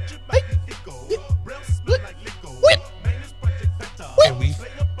 And we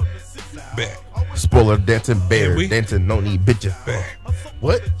back. Spoiler dancing, bear And we- dancing, no need bitches. Back.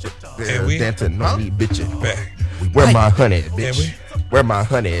 What? Bear And we- dancing, no need bitches. Back. Where my honey, And bitch? we- Where my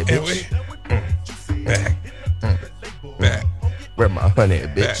honey, And bitch? we back. Back. Where my honey,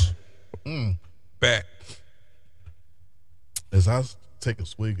 bitch? Back. As I take a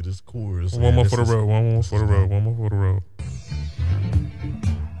swig of this chorus. One more for the road. One more for the road.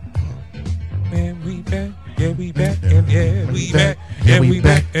 And we back. Yeah, we back. And yeah, we back. Yeah, we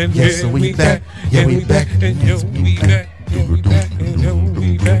back. And Yes, yeah, we we back. back. Yeah, we back. And yo, we back. Yeah, we back. And yo,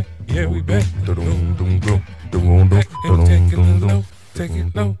 we back. Yeah, we back. Take it low. Take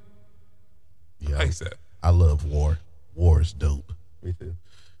it low. Yeah, Like that. I love war. War is dope. Me too.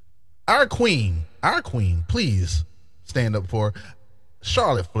 Our queen, please stand up for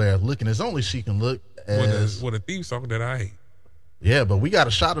Charlotte Flair, looking as only she can look. As What a theme song that I hate. yeah, but we got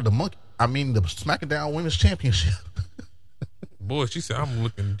a shot of the monkey. I mean, the SmackDown Women's Championship. Boy, she said I'm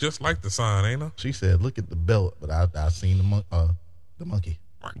looking just like the sign, ain't I? She said, "Look at the belt," but I seen the monkey.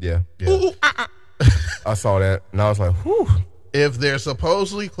 Yeah. Yeah. I saw that, and I was like, whew. If they're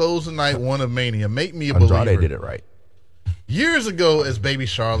supposedly closing night one of Mania, make me a Andrade believer. did it right. Years ago, as Baby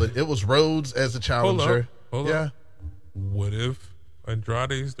Charlotte, it was Rhodes as the challenger. Hold yeah. up. What if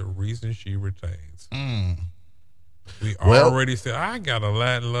Andrade is the reason she retains? We Well- already said I got a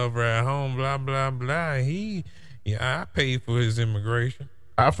Latin lover at home. Blah blah blah. I paid for his immigration.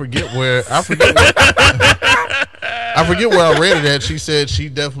 I forget where I forget where I read it at. She said she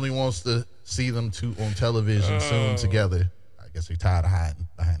definitely wants to see them two on television soon together. I guess they tired of hiding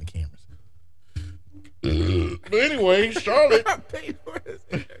behind the cameras. But anyway, Charlotte.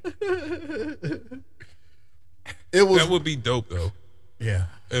 It was That would be dope though. yeah.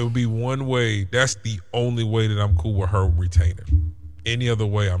 It would be one way. That's the only way that I'm cool with her retaining. Any other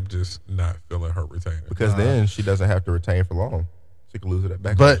way, I'm just not feeling her retaining. Because then she doesn't have to retain for long. She can lose it at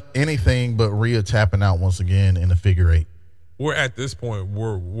back. But anything but Rhea tapping out once again in the figure eight. We're at this point.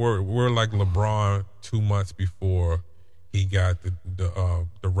 We're like LeBron 2 months before he got the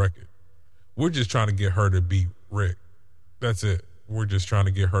record. We're just trying to get her to beat Rick. That's it. We're just trying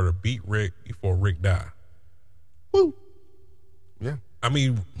to get her to beat Rick before Rick die. Woo. Yeah. I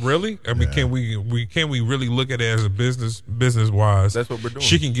mean, really? I mean, can we really look at it as a business wise? That's what we're doing.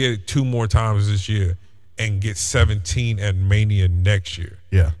 She can get it 2 more times this year and get 17 at Mania next year.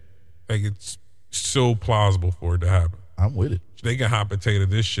 Yeah. Like, it's so plausible for it to happen. I'm with it. They can hot potato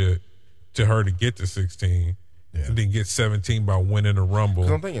this shit to her to get to 16 and then get 17 by winning the Rumble.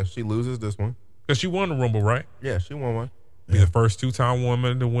 Because I'm thinking she loses this one. Because she won the Rumble, right? Yeah, she won one. Be the first 2-time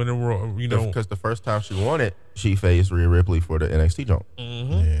woman to win the Rumble, you know. Because the first time she won it, she faced Rhea Ripley for the NXT jump.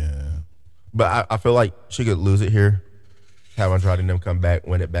 Yeah. But I feel like she could lose it here, have Andrade and them come back,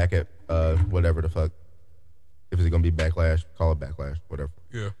 win it back at whatever the fuck. If it's going to be Backlash, call it Backlash, whatever.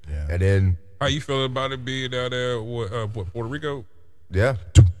 Yeah. And then, How you feeling about it being down there, what Puerto Rico? yeah.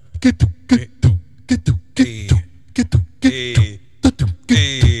 Hey.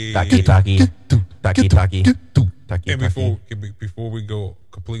 Taki taki. Taki taki. Taki And taki. before we go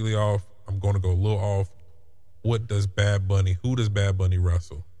completely off, I'm going to go a little off. Who does Bad Bunny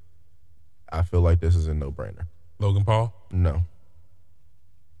wrestle? I feel like this is a no-brainer. Logan Paul? No.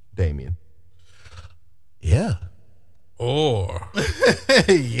 Damien. Yeah. Or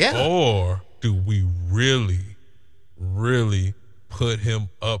Yeah. Or do we really, really put him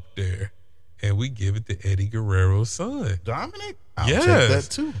up there and we give it to Eddie Guerrero's son? Dominic? I'll Yes. take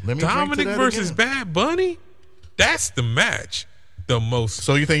that too. Let me Dominic drink to that versus again. Bad Bunny? That's the match. The most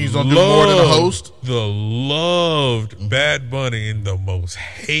So you think he's gonna do more than a host? The loved Bad Bunny and the most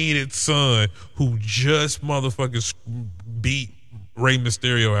hated son who just motherfuckers beat Rey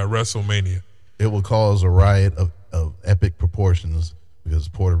Mysterio at WrestleMania. It will cause a riot of epic proportions because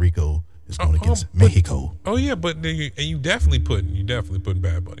Puerto Rico is going against Mexico. Oh yeah, but then you definitely putting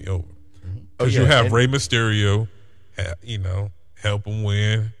Bad Bunny over because yeah, you have and- Rey Mysterio, help him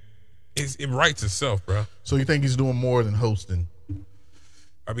win. It writes itself, bro. So you think he's doing more than hosting?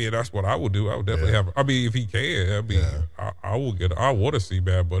 I mean, that's what I would do. I would definitely have. I mean, if he can, I mean, I will get. I want to see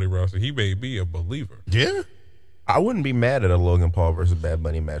Bad Bunny wrestle. He made me a believer. Yeah. I wouldn't be mad at a Logan Paul versus Bad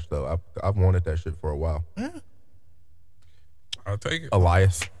Bunny match though. I've wanted that shit for a while. Yeah. I'll take it.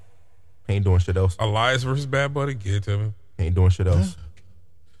 Elias ain't doing shit else. Elias versus Bad Bunny. Get it to me. Ain't doing shit else.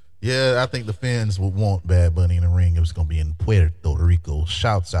 Yeah, I think the fans would want Bad Bunny in the ring. It was going to be in Puerto Rico.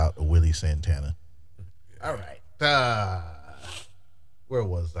 Shouts out to Willie Santana. All right. Where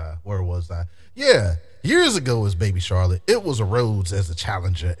was I? Yeah, years ago as Baby Charlotte, it was a Rhodes as a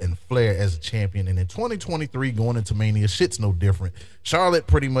challenger and Flair as a champion. And in 2023, going into Mania, shit's no different. Charlotte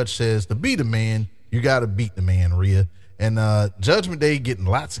pretty much says, to be the man, you got to beat the man, Rhea. And Judgment Day getting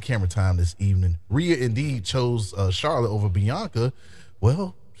lots of camera time this evening. Rhea indeed chose Charlotte over Bianca.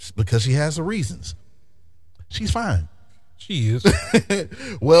 Well, because she has her reasons. She's fine. She is.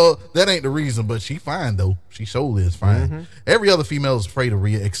 Well, that ain't the reason, but she fine though. She surely is fine. Every other female is afraid of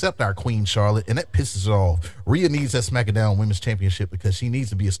Rhea except our queen Charlotte, and that pisses her off. Rhea needs that SmackDown Women's Championship because she needs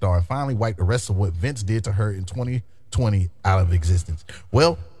to be a star and finally wipe the rest of what Vince did to her in 2020 out of existence.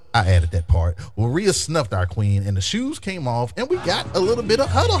 Well, I added that part. Well, Rhea snuffed our queen, and the shoes came off, and we got a little bit of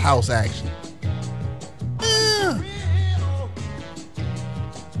Huddle House action. Yeah.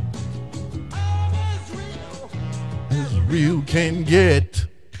 As real can get.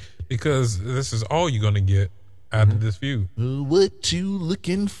 Because this is all you're going to get out of this feud. What you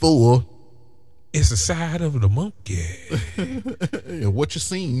looking for? It's the side of the monkey. What you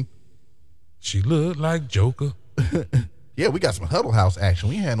seen? She looked like Joker. Yeah, we got some Huddle House action.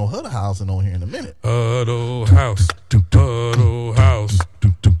 We ain't had no Huddle Housing on here in a minute. Huddle House. Huddle House.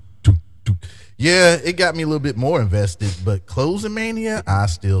 Yeah, it got me a little bit more invested, but Closing Mania, I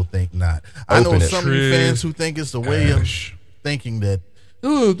still think not. I know Open it. some of you fans who think it's the way Ash. of thinking that,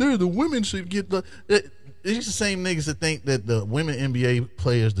 oh, the women should get the. These the same niggas that think that the women NBA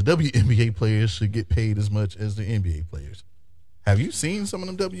players, the WNBA players, should get paid as much as the NBA players. Have you seen some of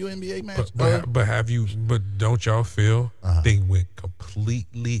them WNBA matches? But don't y'all feel they went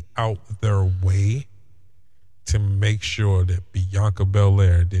completely out their way to make sure that Bianca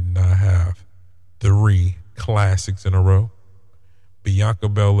Belair did not have 3 classics in a row? Bianca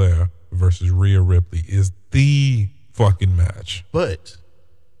Belair versus Rhea Ripley is the fucking match. But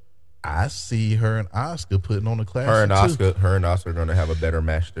I see her and Asuka putting on a classic Her and too. Oscar are going to have a better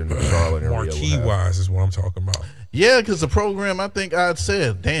match than Charlotte and Rhea will Marquee have. wise is what I'm talking about. Yeah, because the program, I think I'd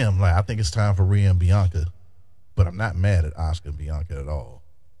said, damn, like I think it's time for Rhea and Bianca. But I'm not mad at Asuka and Bianca at all.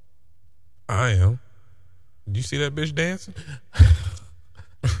 I am. Did you see that bitch dancing?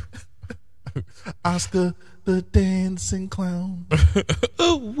 Asuka, the dancing clown.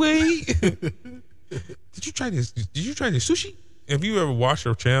 Oh wait. Did you try this? Did you try this sushi? Have you ever watched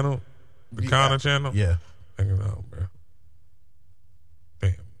her channel, the Kana channel? Yeah. I don't know, bro.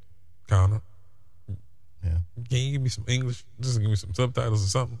 Damn, Kana. Yeah. Can you give me some English? Just give me some subtitles or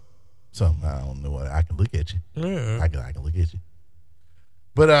something. Something I don't know. I can look at you. Yeah. I can look at you.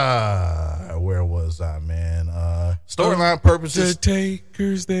 But where was I, man? Storyline The purposes.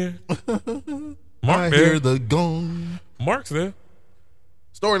 Taker's there. I Mark hear there. the gong. Mark's there.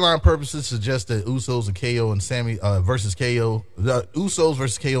 Storyline purposes suggest that Usos and KO and Sammy versus KO. The Usos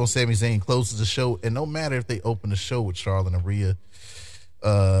versus KO and Sami Zayn closes the show, and no matter if they open the show with Charlotte and Rhea,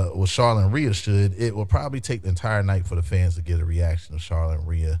 should, it will probably take the entire night for the fans to get a reaction of Charlotte and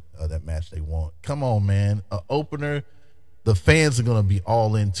Rhea, that match they want. Come on, man, an opener. The fans are gonna be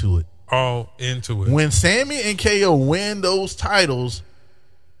all into it. All into it. When Sammy and KO win those titles,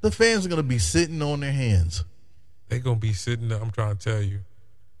 the fans are gonna be sitting on their hands. They gonna be sitting there. I'm trying to tell you,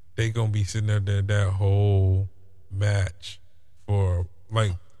 they gonna be sitting there that whole match for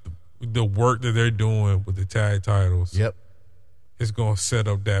like the work that they're doing with the tag titles. Yep. It's gonna set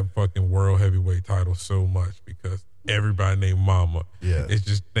up that fucking world heavyweight title so much because everybody named Mama is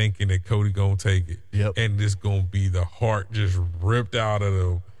just thinking that Cody gonna take it. Yep. And this gonna be the heart just ripped out of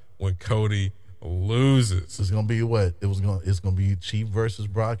them when Cody loses. It's gonna be what it's gonna be Chief versus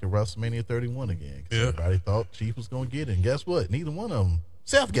Brock at WrestleMania 31 again. 'Cause everybody thought Chief was gonna get it, and guess what? Neither one of them.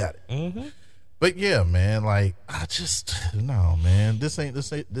 Seth got it. Mm-hmm. But yeah, man, like no, man, this ain't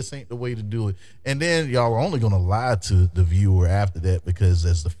the way to do it. And then y'all are only gonna lie to the viewer after that because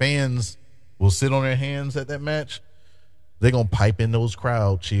as the fans will sit on their hands at that match, they're gonna pipe in those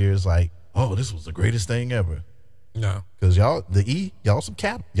crowd cheers like, "Oh, this was the greatest thing ever." No, because y'all some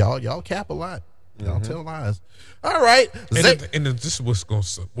cap, y'all cap a lot. Y'all tell lies. All right, and this is what's going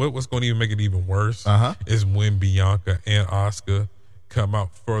to even make it even worse. Is when Bianca and Asuka come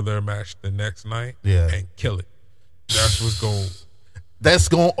out for their match the next night, and kill it. That's what's going. That's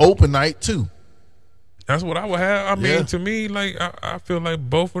going to open night too. That's what I would have. I mean, Yeah. to me, like I feel like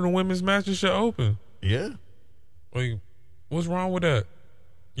both of the women's matches should open. Yeah. Like, what's wrong with that?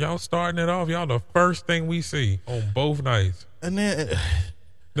 Y'all starting it off. Y'all the first thing we see on both nights. And then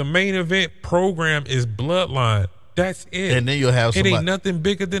The main event program is Bloodline. That's it. And then you'll have it somebody, ain't nothing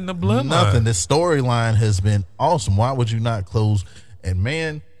bigger than the Bloodline. nothing. The storyline has been awesome. Why would you not close? And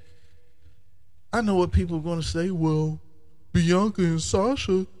man, I know what people are going to say. Well, Bianca and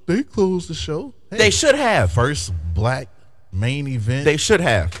Sasha, they closed the show. Hey, They should have. first black main event. They should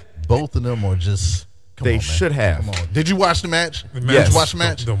have. Both of them are just. Come They on, man. should have. Come on. Did you watch the match? The Did you watch the match-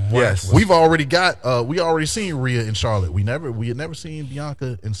 match? the match Yes. was- We've already got. We already seen Rhea and Charlotte. We had never seen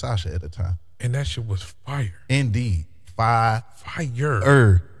Bianca and Sasha at the time. and that shit was fire. Indeed, fire.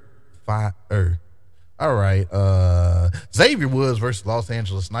 Fire. All right. Xavier Woods versus Los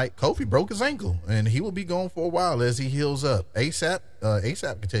Angeles Knight. Kofi broke his ankle, and he will be gone for a while as he heals up. ASAP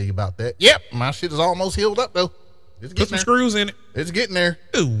can tell you about that. Yep, my shit is almost healed up though. It's Put getting some there. screws in it. It's getting there.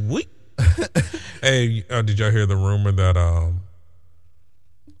 Ooh, wee. Hey, did y'all hear the rumor that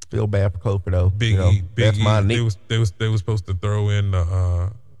Feel bad for Kofi though. Big You know, E, that's my they nick. was supposed to throw in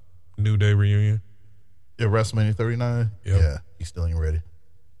the New Day reunion. At WrestleMania 39. Yep. Yeah, he still ain't ready.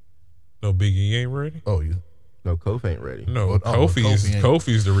 No, Big E ain't ready. Oh, you No, Kofi ain't ready. No, Well, Kofi ain't-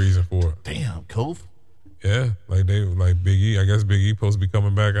 Kofi's the reason for it. damn Kofi. Yeah, like Big E. I guess Big E supposed to be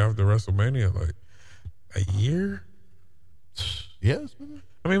coming back after WrestleMania, like a year. Yes.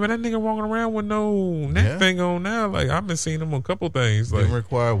 I mean, but that nigga walking around with no neck Yeah. thing on now. Like I've been seeing him on a couple things. Like Didn't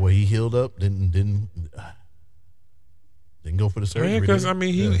require. Well, he healed up. Didn't go for the surgery. because did I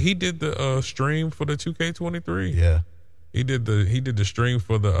mean Yeah. he did the stream for the 2K23. Yeah. He did the stream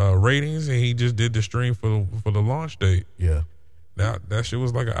for the ratings, and he just did the stream for the launch date. Yeah. Now that shit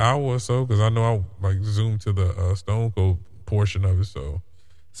was like an hour or so because I know I like zoomed to the Stone Cold portion of it. So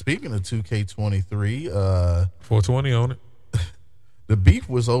Speaking of 2K23, 420 on it. the beef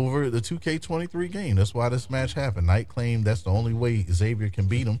was over the 2K23 game. That's why this match happened. Knight claimed that's the only way Xavier can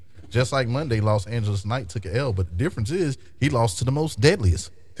beat him. Just like Monday, Los Angeles Knight took an L, but the difference is he lost to the most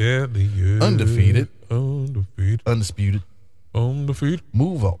deadliest, Deadly good. Undefeated. Undefeated. undisputed,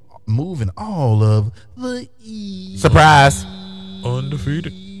 moving all of the Surprise.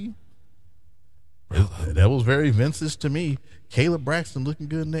 Undefeated. That was very Vince's to me. Caleb Braxton looking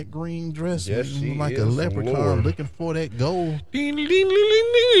good in that green dress. Yes, looking she like a is, leprechaun Lord. looking for that gold. And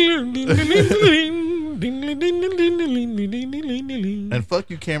And fuck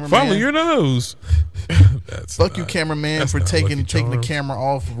you, cameraman. follow your nose. That's Fuck you, not- cameraman, that's for not taking Lucky the Charms. camera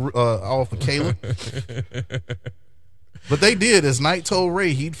off of Caleb. But they did, as Knight told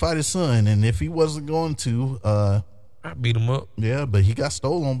Ray he'd fight his son, and if he wasn't going to, I beat him up. yeah, but he got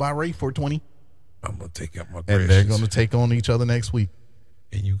stolen by Ray for 20, I'm gonna take out my and gracious, they're going to take on each other next week.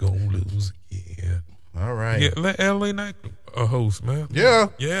 and you gonna lose again. All right. Yeah, let LA Knight a host, man. Yeah.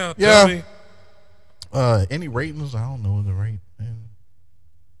 yeah, Yeah. tell me. Any ratings? I don't know the rate. Man.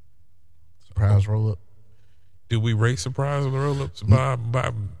 Surprise roll up. Did we rate surprise on the roll ups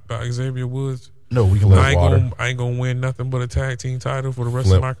by Xavier Woods? No, we can I ain't gonna win nothing but a tag team title for the rest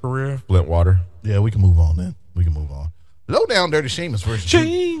of Flip. my career. Flint water. Yeah, we can move on then. We can move on. Low down, dirty Sheamus versus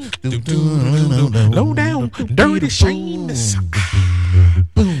Shame. Low down, dirty Sheamus.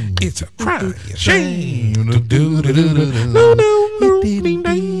 It's a crime. Shame. No,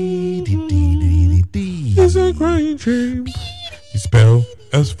 it's a crying shame. You spell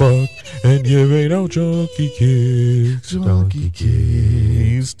as fuck and giving out junkie kicks. Donkey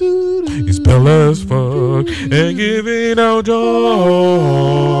Kings. You spell as fuck and giving out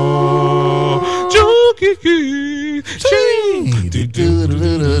junkie kicks. Shame.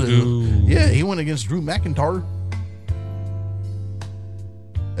 Yeah, he went against Drew McIntyre.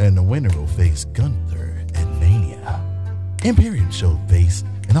 And the winner will face Gunther at Mania. Imperium showed face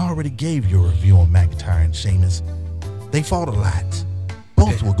and already gave your review on McIntyre and Sheamus. They fought a lot.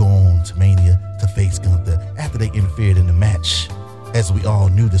 Both will go on to Mania to face Gunther after they interfered in the match. As we all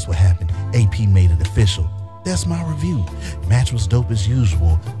knew this would happen, AP made it official. That's my review. Match was dope as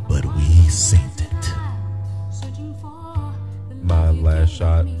usual, but we synced it. My last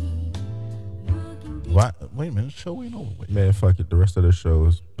shot. What? Wait a minute, the show ain't over with. Man, fuck it. The rest of the show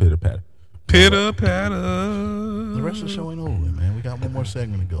is pitter patter. Pitter patter. The rest of the show ain't over with, man. We got one more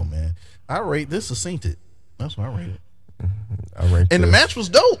segment to go, man. I rate this a synced it. That's what I rate it. I ranked And the this. match was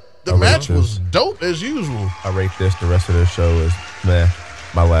dope. The I rate match this. was dope as usual. I rate this. The rest of the show is meh.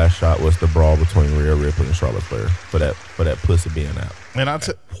 My last shot was the brawl between Rhea Ripley and Charlotte Flair for that pussy being out. And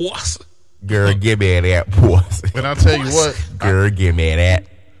What? Girl, give me that pussy. and I tell you what, Girl, give me that.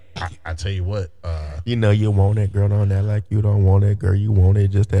 I tell you what, You know you want it, girl. Don't act like you don't want it, girl. You want it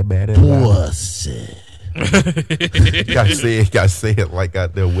just that bad as pussy. You gotta say it like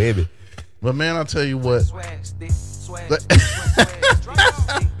out there Webby. But man, I'll tell you what.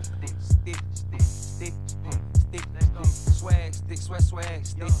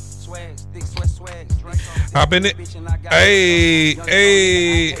 Hop in it. Hey,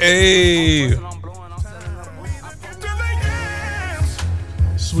 hey, hey.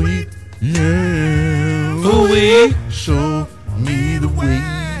 Sweet, yeah. Ooh-wee. Show me the way.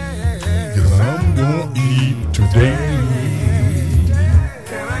 'Cause I'm gonna eat today.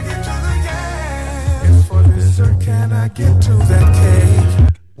 And for dessert, can I get to that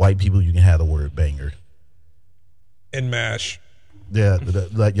cake? White people, you can have the word banger. And mash. Yeah,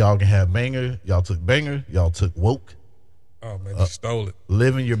 like y'all can have banger. Y'all took banger. Y'all took woke. Oh man, you stole it.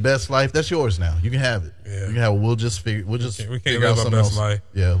 Living your best life. That's yours now. You can have it. Yeah. You can have it. We'll just We can't figure live out our something best else. life.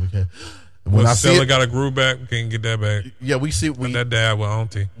 Yeah, we can. When I see Stella it, got a groove back, we can't get that back. yeah, we see When that dad with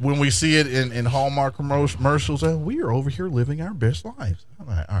auntie. when we see it in Hallmark commercials. We are over here living our best lives. I'm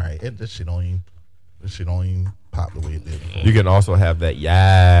like, all right, this shit don't even pop the way it did. You can also have that.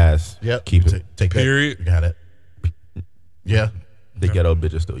 Yes. Yep. Keep it. Take that. Period. You got it. Yeah, The ghetto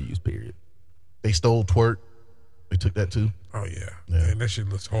bitches still use period. they stole twerk. They took that too. Oh yeah. Yeah. Man, that shit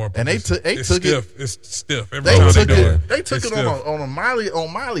looks horrible. And they It's took it. stiff. It's stiff. Every They time took they do it. They took It's it stiff. on a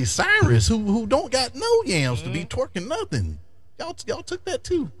Miley Cyrus who don't got no yams to be twerking nothing. Y'all took that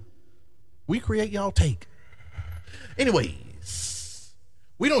too. We create, y'all take. Anyways,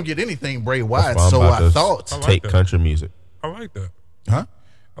 we don't get anything Bray Wyatt, That's why so I'm about I to thought, like take that. country music. I like that. huh?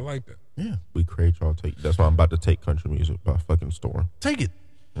 I like that. Yeah, We create, y'all take. That's why I'm about to take country music by fucking Storm. take it.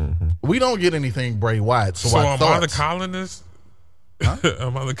 We don't get anything Bray Wyatt, so I am I thought. the colonist? Huh?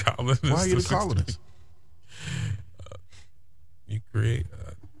 Am I the colonist? Why are you the 60? colonist? You create,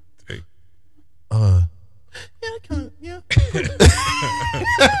 take. Yeah.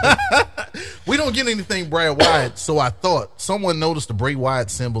 We don't get anything Bray Wyatt, so I thought someone noticed the Bray Wyatt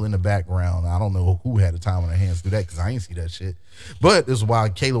symbol in the background. I don't know who had the time on their hands to do that because I ain't see that shit. But this is why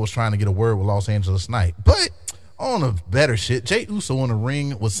Kayla was trying to get a word with Los Angeles Knight. But on a better shit, Jey Uso in the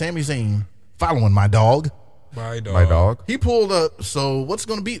ring with Sami Zayn following my dog. My dog. My dog. He pulled up. So what's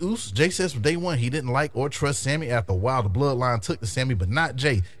going to be Uso? Jay says from day one he didn't like or trust Sammy. After a while, the bloodline took to Sammy, but not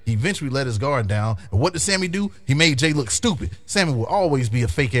Jay. He eventually let his guard down. And what did Sammy do? He made Jay look stupid. Sammy will always be a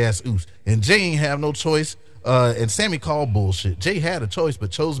fake ass Uso, and Jay ain't have no choice. And Sammy called bullshit. Jay had a choice, but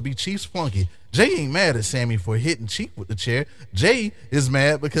chose to be Chief's flunky. Jay ain't mad at Sammy for hitting Chief with the chair. Jay is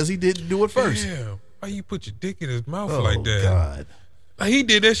mad because he didn't do it first. Damn. Why you put your dick in his mouth Oh like that? God. Like, he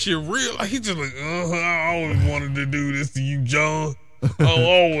did that shit real. Like, he just like, I always wanted to do this to you, John. I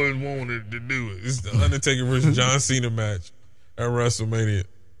always wanted to do it. It's the Undertaker versus John Cena match at WrestleMania.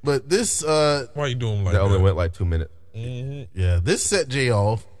 But this Why you doing like That only that? went like 2 minutes. yeah, this set Jay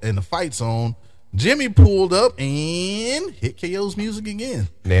off and the fight's on. Jimmy pulled up and hit KO's music again.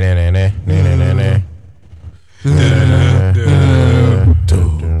 Nah, nah, nah, nah, nah, nah, nah, nah.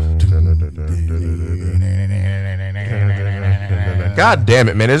 God damn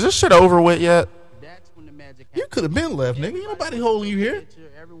it, man. Is this shit over with yet? You could have been left, nigga. Ain't nobody holding you here.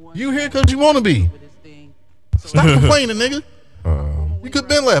 You here because you want to be. Stop complaining, nigga. You could have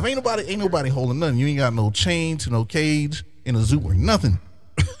been left. Ain't nobody holding nothing. You ain't got no chain to no cage in a zoo or nothing.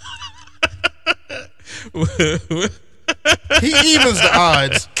 He evens the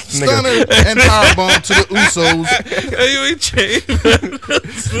odds. Stunner and powerbomb to the Usos. Hey, you ain't changed.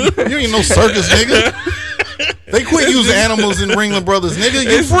 You ain't no circus, nigga. They quit using animals in Ringling Brothers, nigga.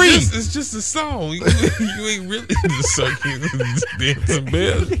 You free. It's just a song. You ain't really the circus dancing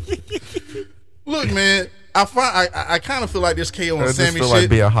bears. Look, man. I kind of feel like this KO I and just Sammy feel shit. like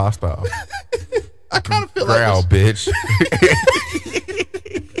being hostile. I kind of feel Growl, like this, bitch.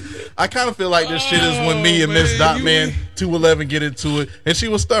 I kind of feel like this shit is when me and Miss man, Dot Man 211 get into it, and she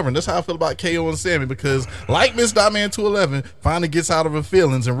was stubborn. That's how I feel about KO and Sammy, because like Miss Dot Man 211 finally gets out of her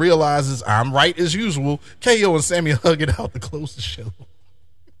feelings and realizes I'm right as usual. KO and Sammy hug it out to close the show.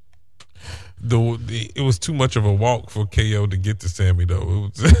 It was too much of a walk for KO to get to Sammy though.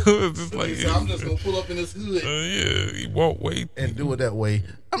 It was just like, So I'm just gonna pull up in this hood yeah, he walked way. and do it that way.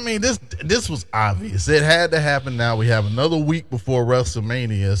 I mean, this was obvious. It had to happen. Now we have another week before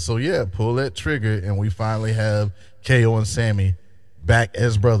WrestleMania, so yeah, pull that trigger, and we finally have KO and Sammy back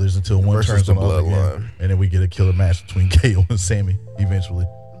as brothers until one Versus turns the on the other bloodline. again. And then we get a killer match between KO and Sammy eventually.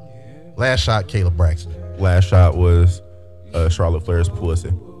 Last shot, Caleb Braxton. Last shot was Charlotte Flair's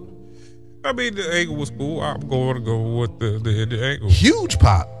pussy. I mean, the angle was cool. I'm going to go with the angle. Huge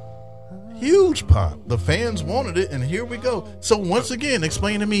pop. Huge pop. The fans wanted it, and here we go. So once again,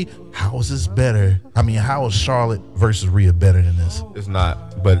 explain to me, how is this better? I mean, how is Charlotte versus Rhea better than this? It's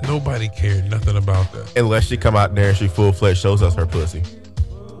not, but Nobody cared nothing about that. unless she come out there and she full-fledged shows us her pussy.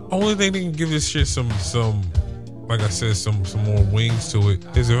 Only thing that can give this shit some like I said, some more wings to it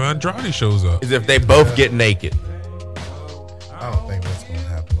is if Andrade shows up. Is if they both get naked. I don't think that's going to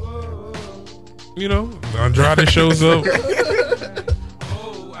happen. You know, Andrade shows up.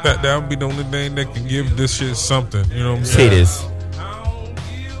 That would be the only thing that can give this shit something. You know what I'm saying?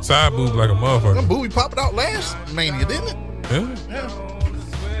 Titties. Side boob like a That motherfucker. booby popped out last Mania, didn't it? Yeah.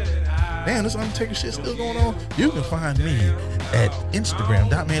 Damn, this Undertaker shit still going on. You can find me at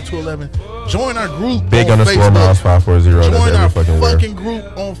Instagram.man211. Join our group Big on underscore Facebook. miles 540. Join That's our every fucking word. fucking group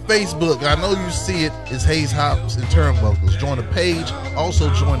on Facebook. I know you see it. It's Hayes Hops and Turnbuckles. Join the page. Also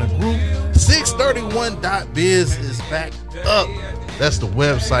join the group. 631.biz is back up. That's the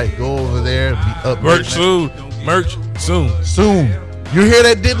website. Go over there. Be up. Merch soon. Merch soon. Soon. You hear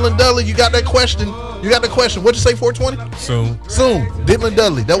that, Diddlin' Dudley? You got that question? You got the question. What'd you say, 420? Soon. Soon. Diddlin'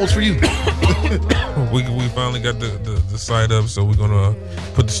 Dudley. That was for you. We finally got the site up, so we're gonna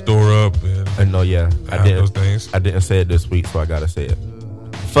put the store up and And no, yeah, have those things. I didn't say it this week, so I gotta say it.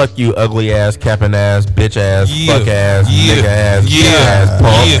 Fuck you, ugly ass, capping ass, bitch ass, Yeah. fuck ass, Yeah. nigga ass, Yeah. bitch ass,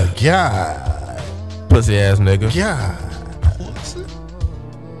 punk, Yeah. God. pussy ass nigga. God.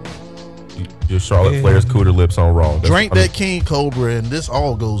 Your Charlotte Flair's cooter lips on Raw. Drink that King Cobra and this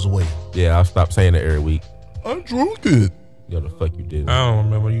all goes away. Yeah, I'll stop saying it every week. I drunk it. Yeah, the fuck you did. I don't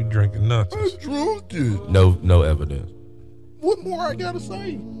remember you drinking nothing. I drunk it. No evidence. What more I gotta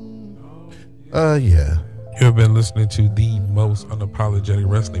say? Yeah. You have been listening to the most unapologetic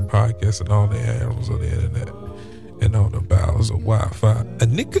wrestling podcast and all the animals of the internet and all the bowels of Wi-Fi. A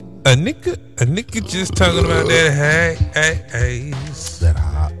nigga just talking about that hey. That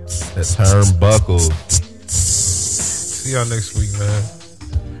hops. That turnbuckle. See y'all next week, man.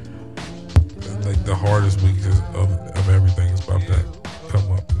 Like the hardest week of everything is about to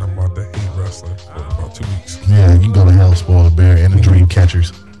come up, and I'm about to hate wrestling for about 2 weeks. Yeah, you can go to hell, spoil the bear and the dream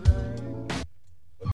catchers.